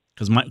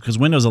 Because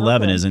Windows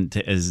 11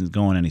 isn't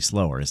going any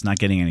slower. It's not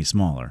getting any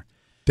smaller.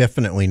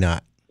 Definitely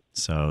not.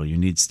 So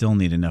you still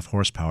need enough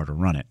horsepower to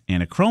run it.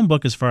 And a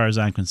Chromebook, as far as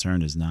I'm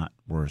concerned, is not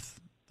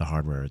worth the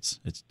hardware.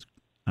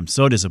 I'm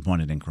so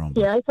disappointed in Chromebook.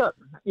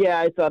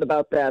 Yeah, I thought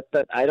about that,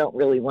 but I don't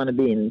really want to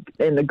be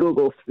in the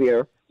Google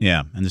sphere.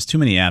 Yeah, and there's too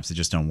many apps that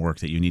just don't work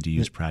that you need to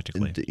use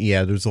practically.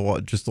 Yeah, there's a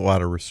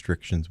lot of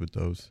restrictions with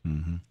those.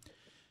 Mm-hmm.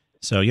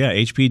 So yeah,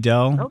 HP,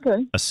 Dell,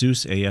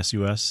 ASUS,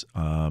 ASUS.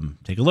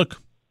 Take a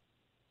look.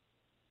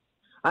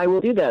 I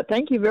will do that.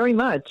 Thank you very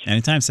much.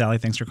 Anytime, Sally.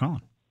 Thanks for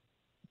calling.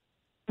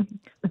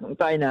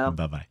 Bye now.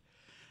 Bye-bye.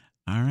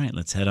 All right,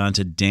 let's head on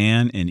to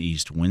Dan in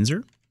East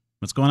Windsor.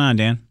 What's going on,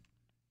 Dan?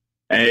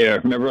 Hey,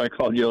 remember I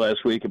called you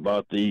last week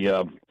about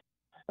the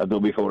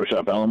Adobe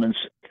Photoshop Elements?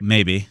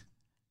 Maybe.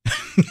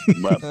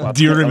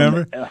 Do you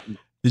remember?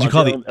 Did you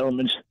call the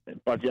Elements?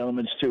 About the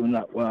Elements 2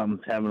 not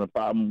having a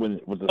problem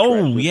with the.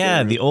 Oh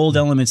yeah, the old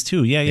Elements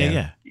 2.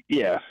 Yeah.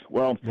 Yeah.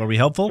 Well, were we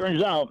helpful?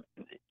 Turns out,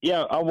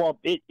 yeah. Well,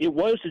 it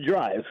was to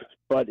drive,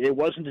 but it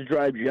wasn't to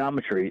drive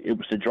geometry. It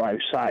was to drive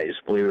size.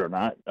 Believe it or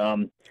not.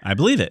 I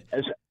believe it.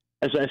 As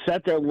I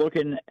sat there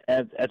looking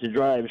at the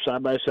drive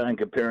side by side and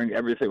comparing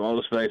everything, all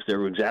the specs, they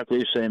were exactly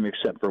the same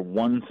except for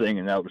one thing,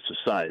 and that was the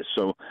size.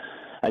 So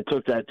I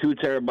took that 2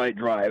 terabyte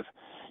drive,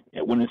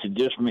 it went into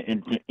disk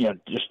management,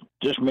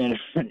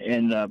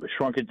 and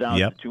shrunk it down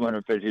to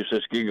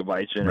 256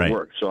 gigabytes, and it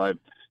worked. So I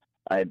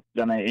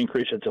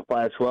increased it to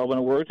 512,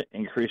 and it worked.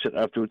 Increased it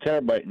up to a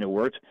terabyte, and it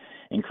worked.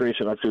 Increased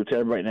it up to a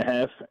terabyte and a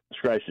half.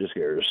 Scratch disk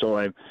errors. So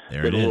I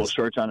did a little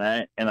search on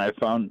that, and I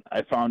found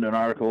an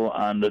article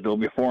on the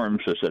Adobe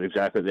forums that said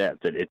exactly that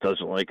it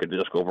doesn't like a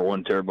disk over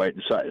 1 terabyte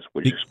in size,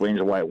 which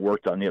explains why it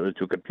worked on the other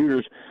 2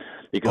 computers,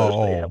 because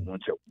they have 1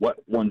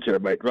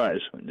 terabyte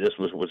drives. This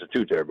was a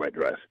 2 terabyte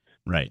drive.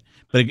 Right,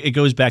 but it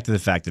goes back to the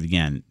fact that,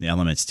 again, the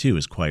Elements 2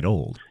 is quite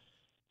old.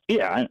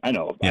 Yeah, I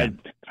know. Yeah.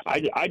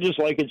 I just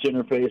like its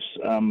interface.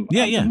 I'm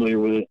familiar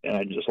with it, and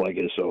I just like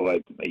it, so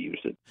I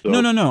used it. So.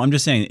 No. I'm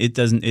just saying it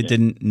doesn't. It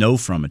didn't know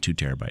from a 2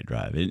 terabyte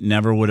drive. It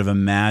never would have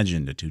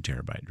imagined a 2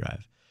 terabyte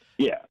drive.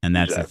 Yeah, and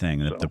that's the thing.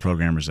 The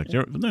programmer's like,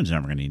 there's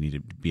never going to need to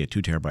be a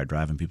 2 terabyte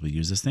drive, and people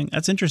use this thing.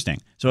 That's interesting.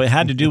 So it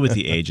had to do with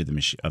the age of the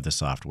machine, of the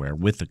software,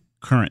 with the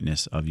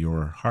currentness of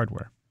your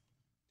hardware.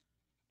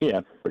 Yeah,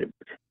 pretty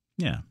much.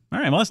 Yeah. All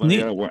right. Well, that's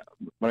neat. But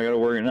I got to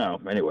work it now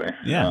anyway.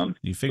 Yeah,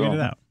 you figured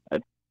it out.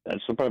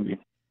 That's probably,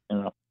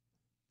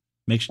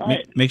 Make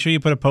sure you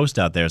put a post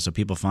out there so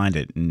people find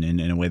it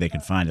in a way they can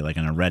find it, like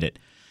on a Reddit.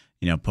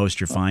 Post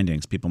your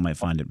findings. People might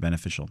find it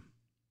beneficial.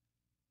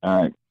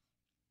 All right.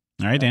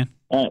 All right, Dan.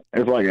 All right.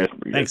 Thanks a lot, guys.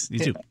 Thanks. You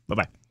too.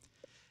 Bye-bye.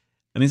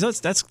 I mean, so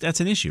that's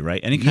an issue,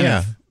 right? Any kind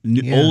of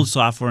old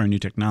software and new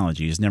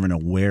technology, you just never know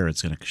where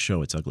it's going to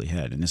show its ugly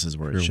head, and this is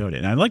where it showed it.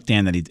 And I like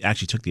Dan that he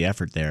actually took the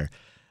effort there.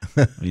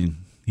 I mean,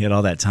 he had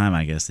all that time,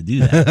 I guess, to do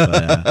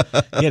that.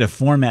 But he had to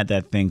format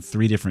that thing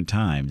 3 different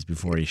times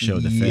before he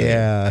showed the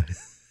failure.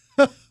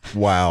 Yeah.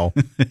 Wow.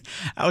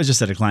 I was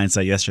just at a client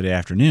site yesterday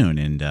afternoon,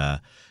 and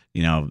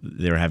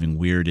they were having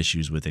weird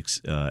issues with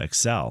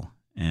Excel,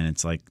 and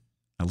it's like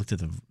I looked at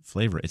the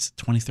flavor. It's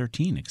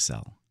 2013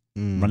 Excel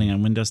running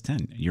on Windows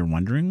 10. You're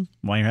wondering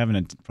why you're having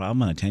a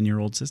problem on a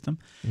 10-year-old system,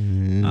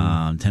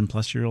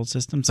 10-plus-year-old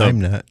system. So I'm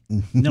not.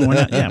 No, we're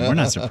not. Yeah, we're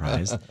not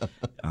surprised.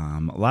 A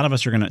lot of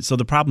us are gonna. So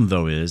the problem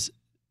though is.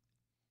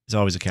 It's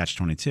always a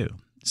catch-22.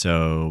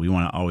 So we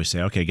want to always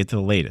say, okay, get to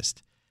the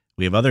latest.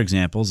 We have other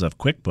examples of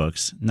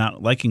QuickBooks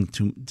not liking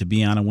to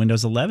be on a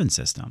Windows 11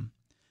 system.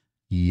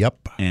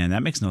 Yep. And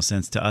that makes no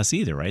sense to us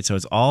either, right? So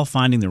it's all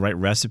finding the right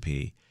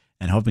recipe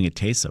and hoping it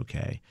tastes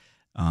okay.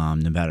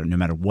 no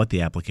matter what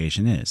the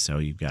application is. So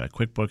you've got a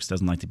QuickBooks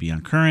doesn't like to be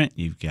on current.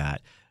 You've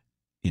got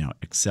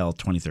Excel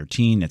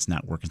 2013 that's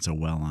not working so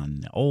well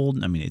on the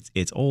old. I mean,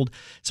 it's old.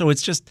 So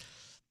it's just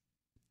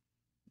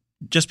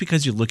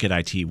because you look at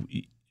IT,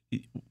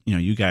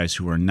 you guys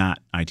who are not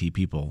IT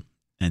people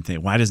and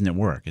think, why doesn't it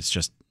work? It's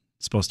just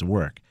supposed to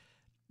work.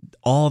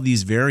 All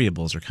these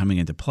variables are coming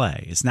into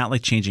play. It's not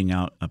like changing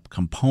out a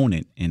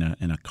component in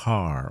a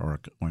car or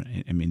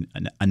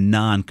a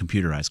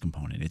non-computerized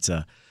component. It's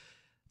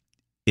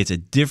a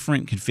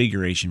different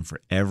configuration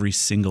for every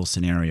single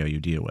scenario you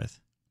deal with.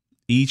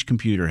 Each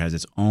computer has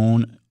its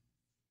own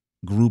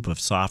group of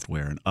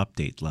software and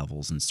update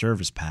levels and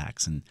service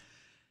packs, and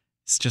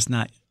it's just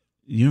not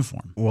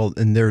uniform. Well,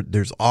 and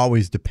there's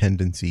always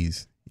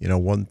dependencies.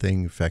 One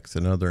thing affects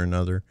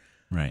another.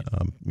 Right.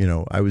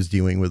 I was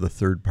dealing with a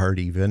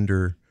third-party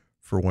vendor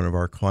for one of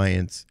our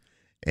clients,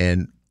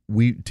 and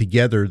we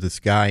together, this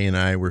guy and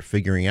I, were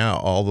figuring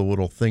out all the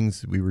little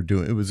things that we were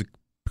doing. It was a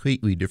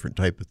completely different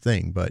type of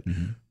thing, but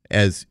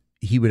as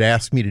he would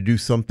ask me to do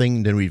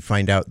something, then we'd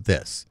find out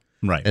this.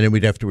 Right. And then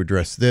we'd have to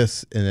address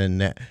this and then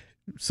that.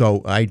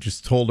 So I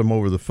just told him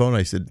over the phone,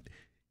 I said,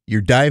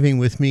 "You're diving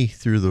with me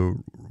through the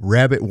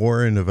rabbit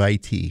warren of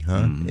IT,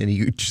 huh?" And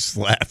he just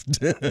laughed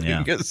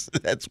because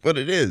that's what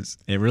it is.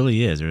 It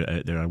really is.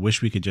 I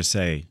wish we could just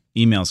say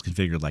emails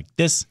configured like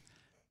this,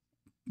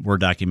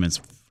 Word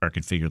documents are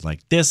configured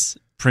like this,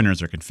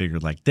 printers are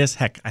configured like this.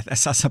 Heck, I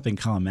saw something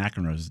Colin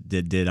McEnroe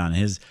did on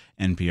his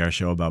NPR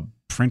show about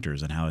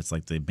printers and how it's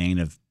like the bane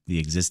of the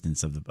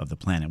existence of the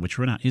planet, which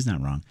he's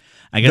not wrong.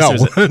 I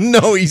guess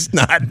no, he's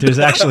not.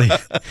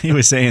 He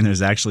was saying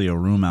there's actually a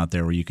room out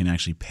there where you can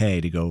actually pay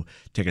to go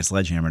take a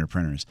sledgehammer to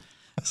printers.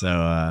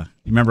 So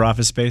you remember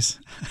Office Space?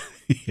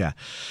 Yeah.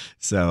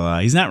 So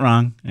he's not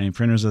wrong. I mean,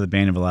 printers are the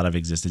bane of a lot of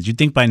existence. You'd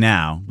think by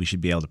now we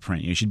should be able to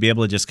print. You should be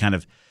able to just kind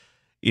of,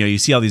 you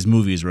see all these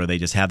movies where they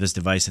just have this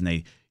device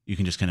and you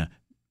can just kind of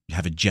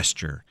have a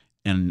gesture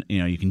and,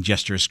 you can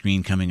gesture a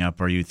screen coming up,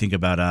 or you think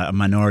about a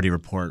Minority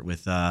Report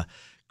with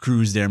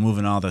crews there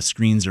moving all the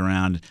screens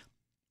around.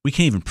 We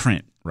can't even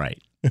print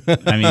right.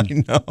 I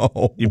mean,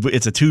 no.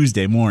 It's a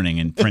Tuesday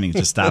morning and printing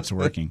just stops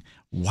working.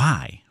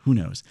 Why? Who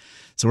knows?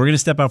 So we're going to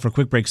step out for a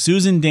quick break.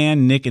 Susan,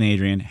 Dan, Nick, and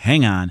Adrian,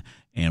 hang on,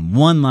 and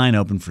one line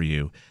open for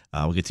you.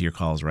 We'll get to your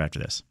calls right after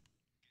this.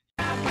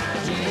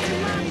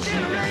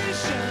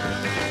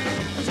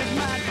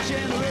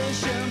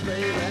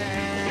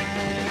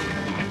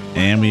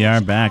 And we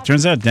are back.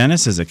 Turns out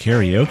Dennis is a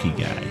karaoke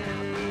guy.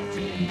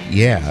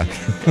 Yeah.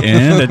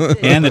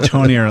 and the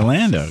Tony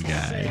Orlando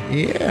guy.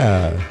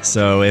 Yeah.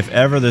 So if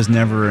ever there's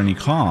never any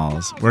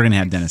calls, we're going to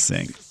have Dennis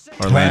sing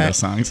Orlando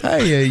songs.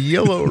 Hey, a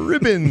yellow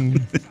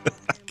ribbon.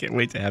 I can't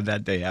wait to have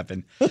that day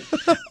happen.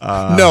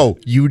 No,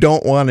 you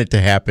don't want it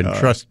to happen.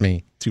 Trust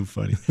me. Too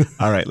funny.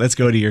 All right, let's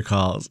go to your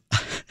calls.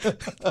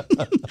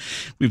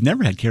 We've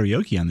never had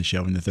karaoke on the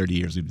show in the 30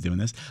 years we've been doing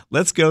this.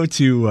 Let's go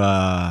to,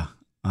 I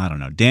don't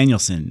know,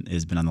 Danielson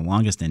has been on the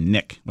longest, and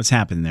Nick. What's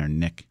happening there,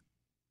 Nick?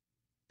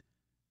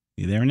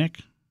 You there,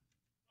 Nick?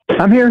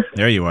 I'm here.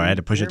 There you are. I had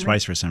to push it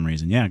twice for some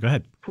reason. Yeah, go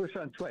ahead. Push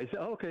on twice.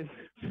 Oh, okay.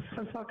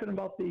 I'm talking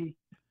about the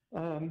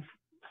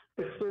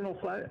external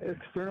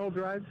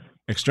drives.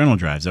 External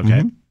drives,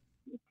 okay.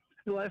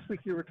 Mm-hmm. Last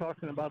week you were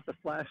talking about the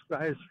flash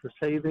drives for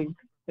saving,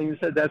 and you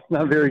said that's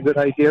not a very good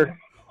idea.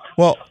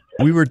 Well,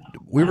 we were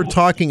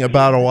talking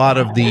about a lot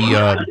of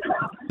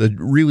the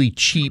really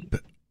cheap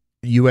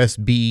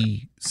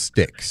USB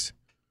sticks.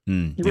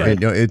 Right.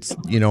 It's a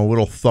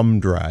little thumb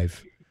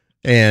drive.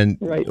 And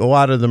a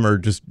lot of them are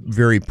just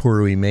very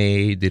poorly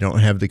made. They don't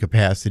have the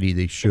capacity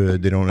they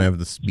should. They don't have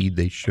the speed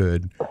they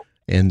should.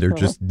 And they're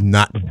just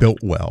not built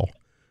well.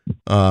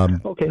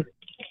 Okay.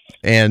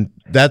 And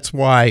that's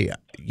why,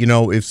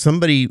 if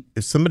somebody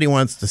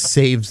wants to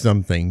save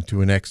something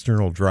to an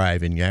external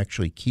drive and you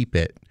actually keep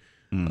it,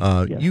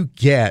 you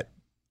get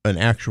an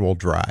actual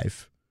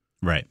drive.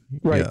 Right.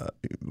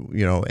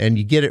 And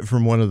you get it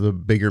from one of the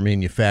bigger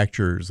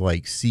manufacturers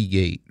like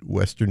Seagate,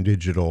 Western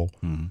Digital,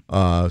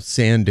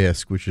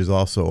 SanDisk, which is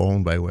also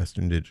owned by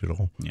Western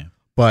Digital. Yeah.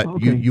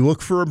 But you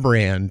look for a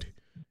brand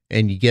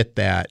and you get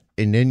that,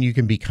 and then you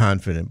can be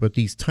confident. But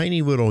these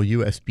tiny little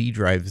USB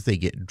drives, they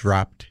get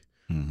dropped.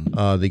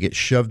 They get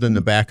shoved in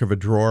the back of a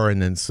drawer,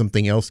 and then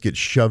something else gets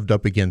shoved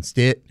up against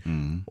it,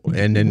 and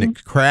then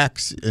it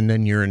cracks, and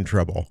then you're in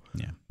trouble.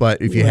 Yeah.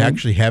 But if you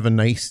actually have a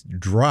nice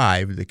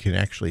drive that can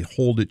actually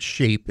hold its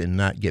shape and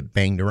not get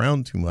banged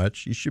around too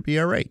much, you should be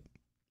all right.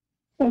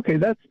 Okay,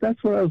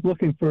 that's what I was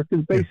looking for,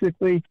 because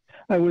basically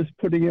I was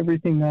putting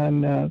everything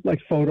on, like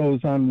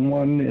photos on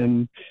one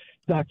and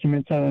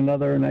documents on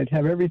another, and I'd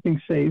have everything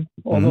saved.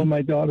 Although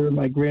my daughter and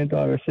my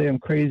granddaughter say I'm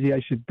crazy, I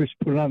should just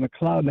put it on the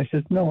cloud. And I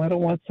said, no, I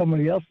don't want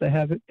somebody else to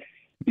have it,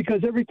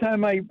 because every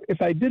time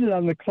if I did it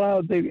on the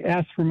cloud, they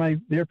asked for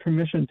their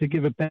permission to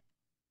give it back.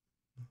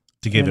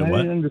 To give it what?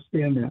 I didn't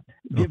understand that.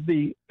 Give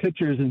the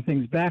pictures and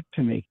things back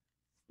to me.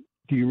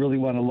 Do you really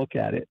want to look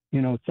at it?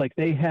 It's like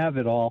they have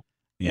it all.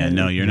 Yeah,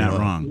 no, you're not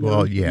wrong.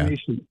 Well, yeah.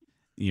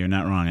 You're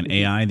not wrong. And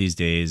AI these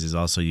days is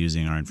also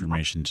using our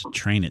information to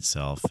train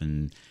itself.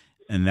 And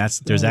And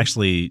there's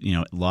actually,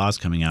 laws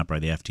coming out by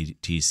the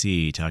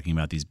FTC talking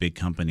about these big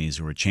companies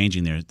who are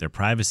changing their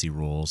privacy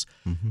rules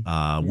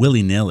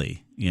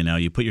willy-nilly.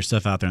 You put your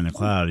stuff out there in the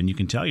cloud, and you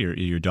can tell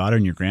your daughter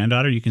and your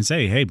granddaughter, you can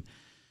say, hey,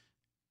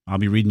 I'll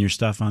be reading your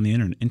stuff on the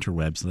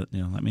interwebs.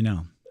 Let me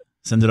know.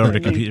 Send it over to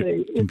Computer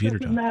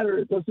Talk.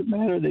 It doesn't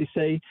matter, they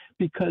say,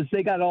 because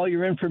they got all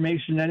your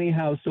information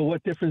anyhow, so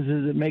what difference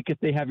does it make if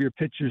they have your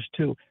pictures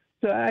too?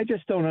 So I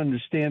just don't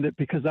understand it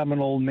because I'm an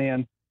old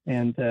man.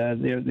 And they're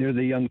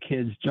the young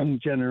kids, young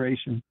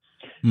generation.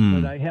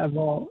 But I have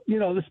all,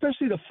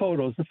 especially the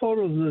photos. The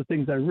photos are the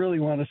things I really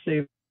want to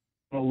save.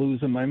 I don't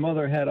lose them. My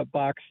mother had a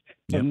box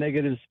of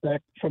negatives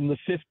back from the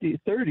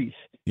 30s.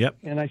 Yep.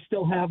 And I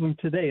still have them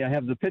today. I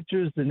have the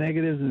pictures, the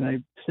negatives, and I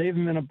save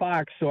them in a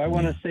box. So I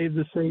want to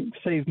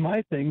save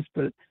my things,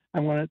 but I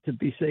want it to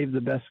be saved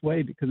the best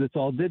way because it's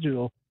all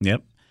digital.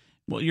 Yep.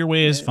 Well, your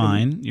way is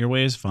fine. Your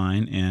way is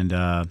fine.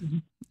 And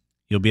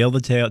you'll be able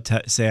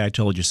to say I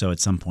told you so at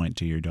some point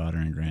to your daughter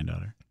and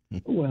granddaughter.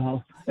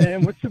 Well,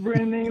 and what's the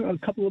brand name? A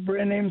couple of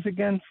brand names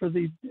again for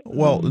the...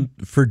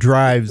 for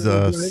drives,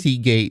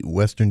 Seagate,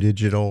 Western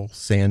Digital,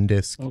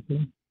 SanDisk.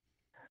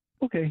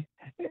 Okay.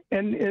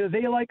 And are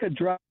they like a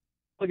drive?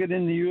 Plug it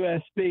in the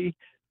USB.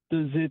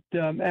 Does it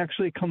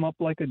actually come up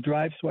like a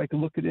drive so I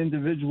can look at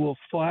individual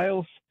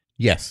files?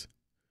 Yes.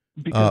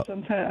 Because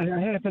sometimes I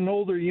have an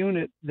older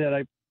unit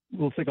that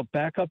it's like a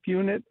backup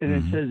unit, and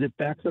it says it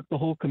backs up the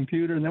whole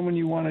computer. And then when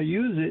you want to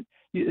use it,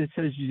 it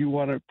says you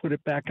want to put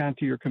it back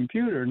onto your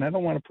computer. And I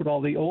don't want to put all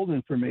the old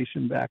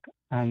information back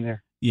on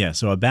there. Yeah,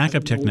 so a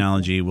backup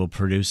technology will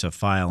produce a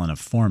file in a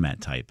format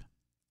type.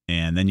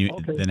 And then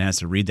then it has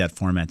to read that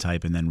format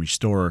type and then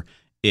restore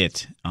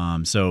it.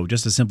 So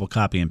just a simple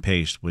copy and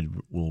paste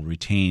will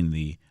retain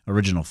the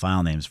original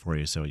file names for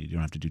you, so you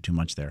don't have to do too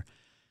much there.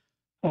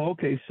 Oh,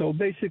 okay. So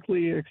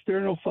basically,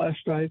 external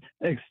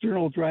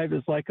drive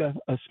is like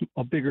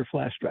a bigger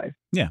flash drive.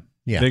 Yeah.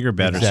 Bigger,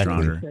 better,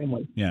 stronger.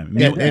 Yeah.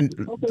 And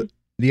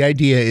the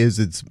idea is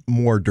it's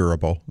more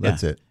durable.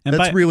 That's it. And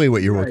that's really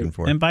what you're looking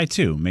for. And buy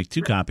two. Make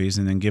two copies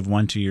and then give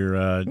one to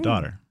your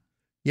daughter.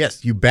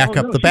 Yes, you back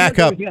up the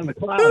backup.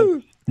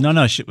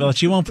 No.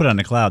 She won't put it on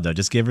the cloud, though.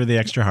 Just give her the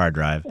extra hard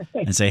drive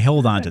and say,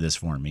 hold on to this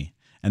for me.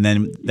 And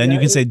then you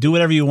can say, do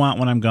whatever you want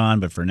when I'm gone,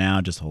 but for now,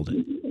 just hold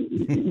it.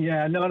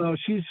 Yeah, no.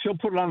 She'll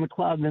put it on the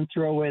cloud and then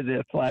throw away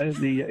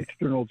the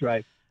external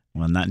drive.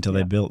 Well, not until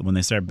when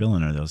they start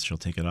billing her, though, she'll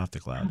take it off the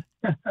cloud.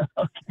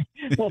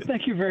 Okay. Well,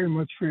 thank you very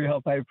much for your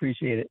help. I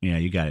appreciate it. Yeah,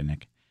 you got it,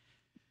 Nick.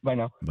 Bye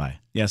now. Bye.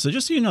 Yeah, so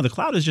just so you know, the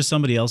cloud is just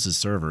somebody else's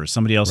server,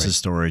 somebody else's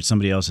storage,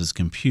 somebody else's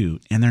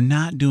compute, and they're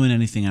not doing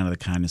anything out of the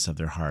kindness of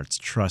their hearts.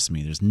 Trust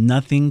me, there's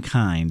nothing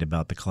kind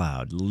about the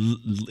cloud.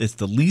 It's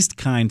the least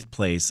kind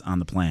place on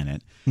the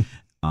planet.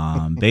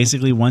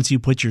 Basically, once you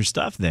put your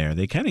stuff there,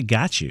 they kind of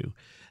got you.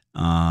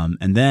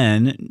 And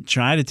then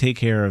try to take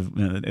care of,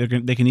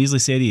 they can easily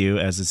say to you,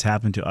 as it's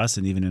happened to us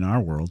and even in our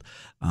world,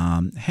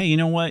 hey, you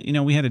know what?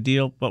 We had a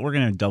deal, but we're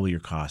going to double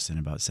your cost in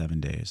about 7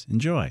 days.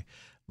 Enjoy.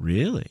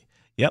 Really?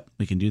 Yep,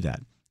 we can do that.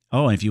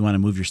 Oh, and if you want to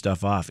move your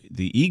stuff off,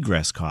 the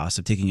egress cost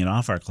of taking it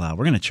off our cloud,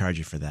 we're going to charge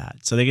you for that.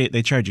 So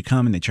they charge you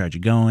coming, they charge you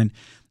going.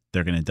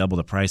 They're going to double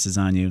the prices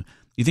on you.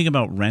 You think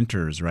about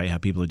renters, right? How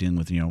people are dealing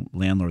with,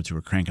 landlords who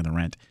are cranking the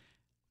rent.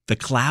 The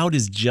cloud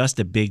is just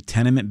a big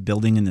tenement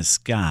building in the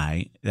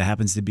sky that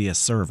happens to be a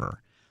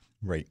server.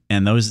 Right.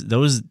 And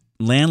those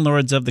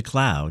landlords of the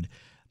cloud,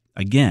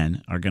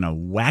 again, are going to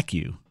whack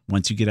you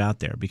once you get out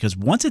there. Because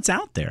once it's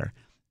out there,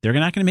 they're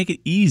not going to make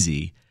it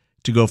easy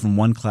to go from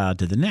one cloud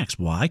to the next.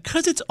 Why?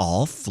 Because it's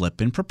all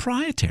flipping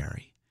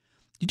proprietary.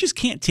 You just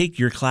can't take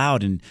your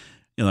cloud and,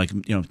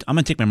 I'm going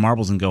to take my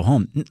marbles and go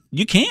home.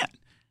 You can't.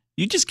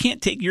 You just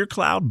can't take your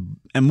cloud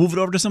and move it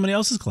over to somebody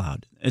else's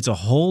cloud. It's a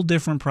whole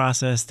different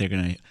process. They're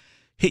going to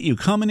hit you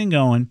coming and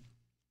going.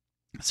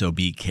 So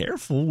be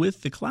careful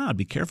with the cloud.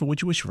 Be careful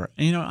what you wish for.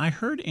 And, I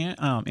heard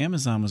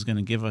Amazon was going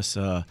to give us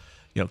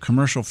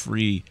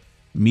commercial-free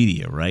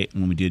media, right?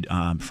 When we did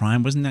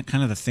Prime, wasn't that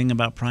kind of the thing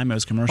about Prime? It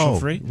was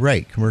commercial-free?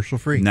 Right,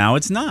 commercial-free. Now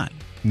it's not.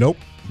 Nope.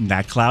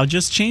 That cloud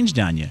just changed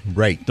on you.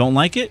 Right. Don't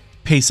like it?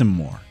 Pay some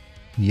more.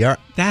 Yeah.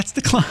 That's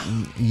the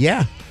cloud.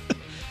 Yeah.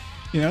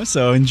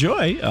 So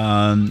enjoy.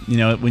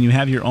 When you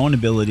have your own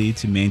ability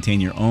to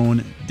maintain your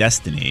own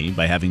destiny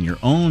by having your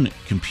own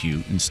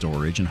compute and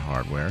storage and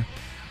hardware,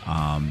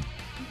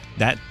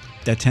 that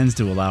tends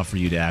to allow for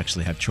you to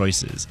actually have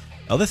choices.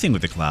 Other thing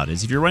with the cloud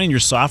is if you're running your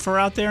software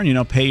out there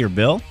and pay your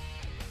bill,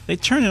 they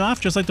turn it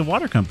off just like the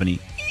water company.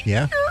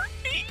 Yeah.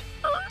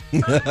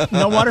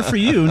 No water for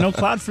you, no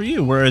cloud for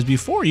you. Whereas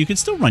before, you could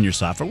still run your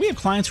software. We have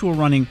clients who are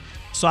running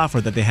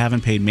software that they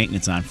haven't paid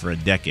maintenance on for a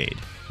decade.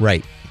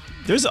 Right.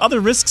 There's other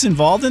risks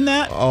involved in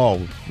that.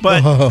 Oh,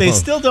 but they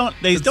still don't.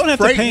 They don't have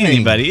to pay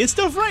anybody. It's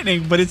still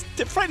frightening, but it's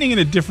frightening in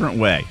a different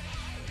way.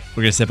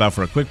 We're gonna step out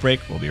for a quick break.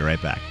 We'll be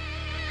right back.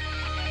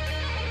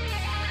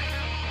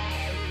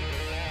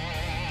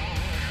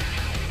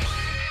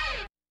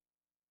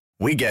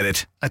 We get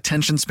it.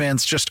 Attention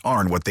spans just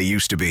aren't what they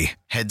used to be.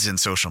 Heads in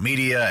social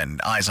media and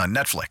eyes on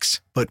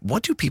Netflix. But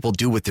what do people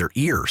do with their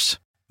ears?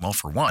 Well,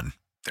 for one,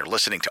 They're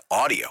listening to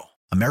audio.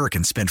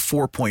 Americans spend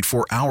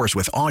 4.4 hours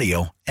with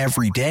audio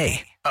every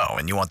day. Oh,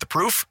 and you want the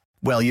proof?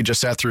 Well, you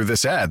just sat through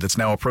this ad that's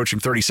now approaching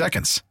 30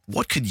 seconds.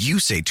 What could you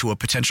say to a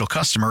potential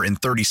customer in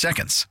 30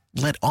 seconds?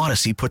 Let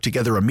Odyssey put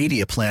together a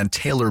media plan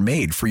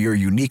tailor-made for your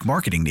unique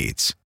marketing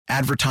needs.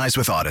 Advertise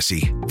with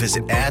Odyssey.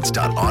 Visit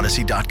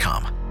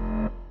ads.odyssey.com.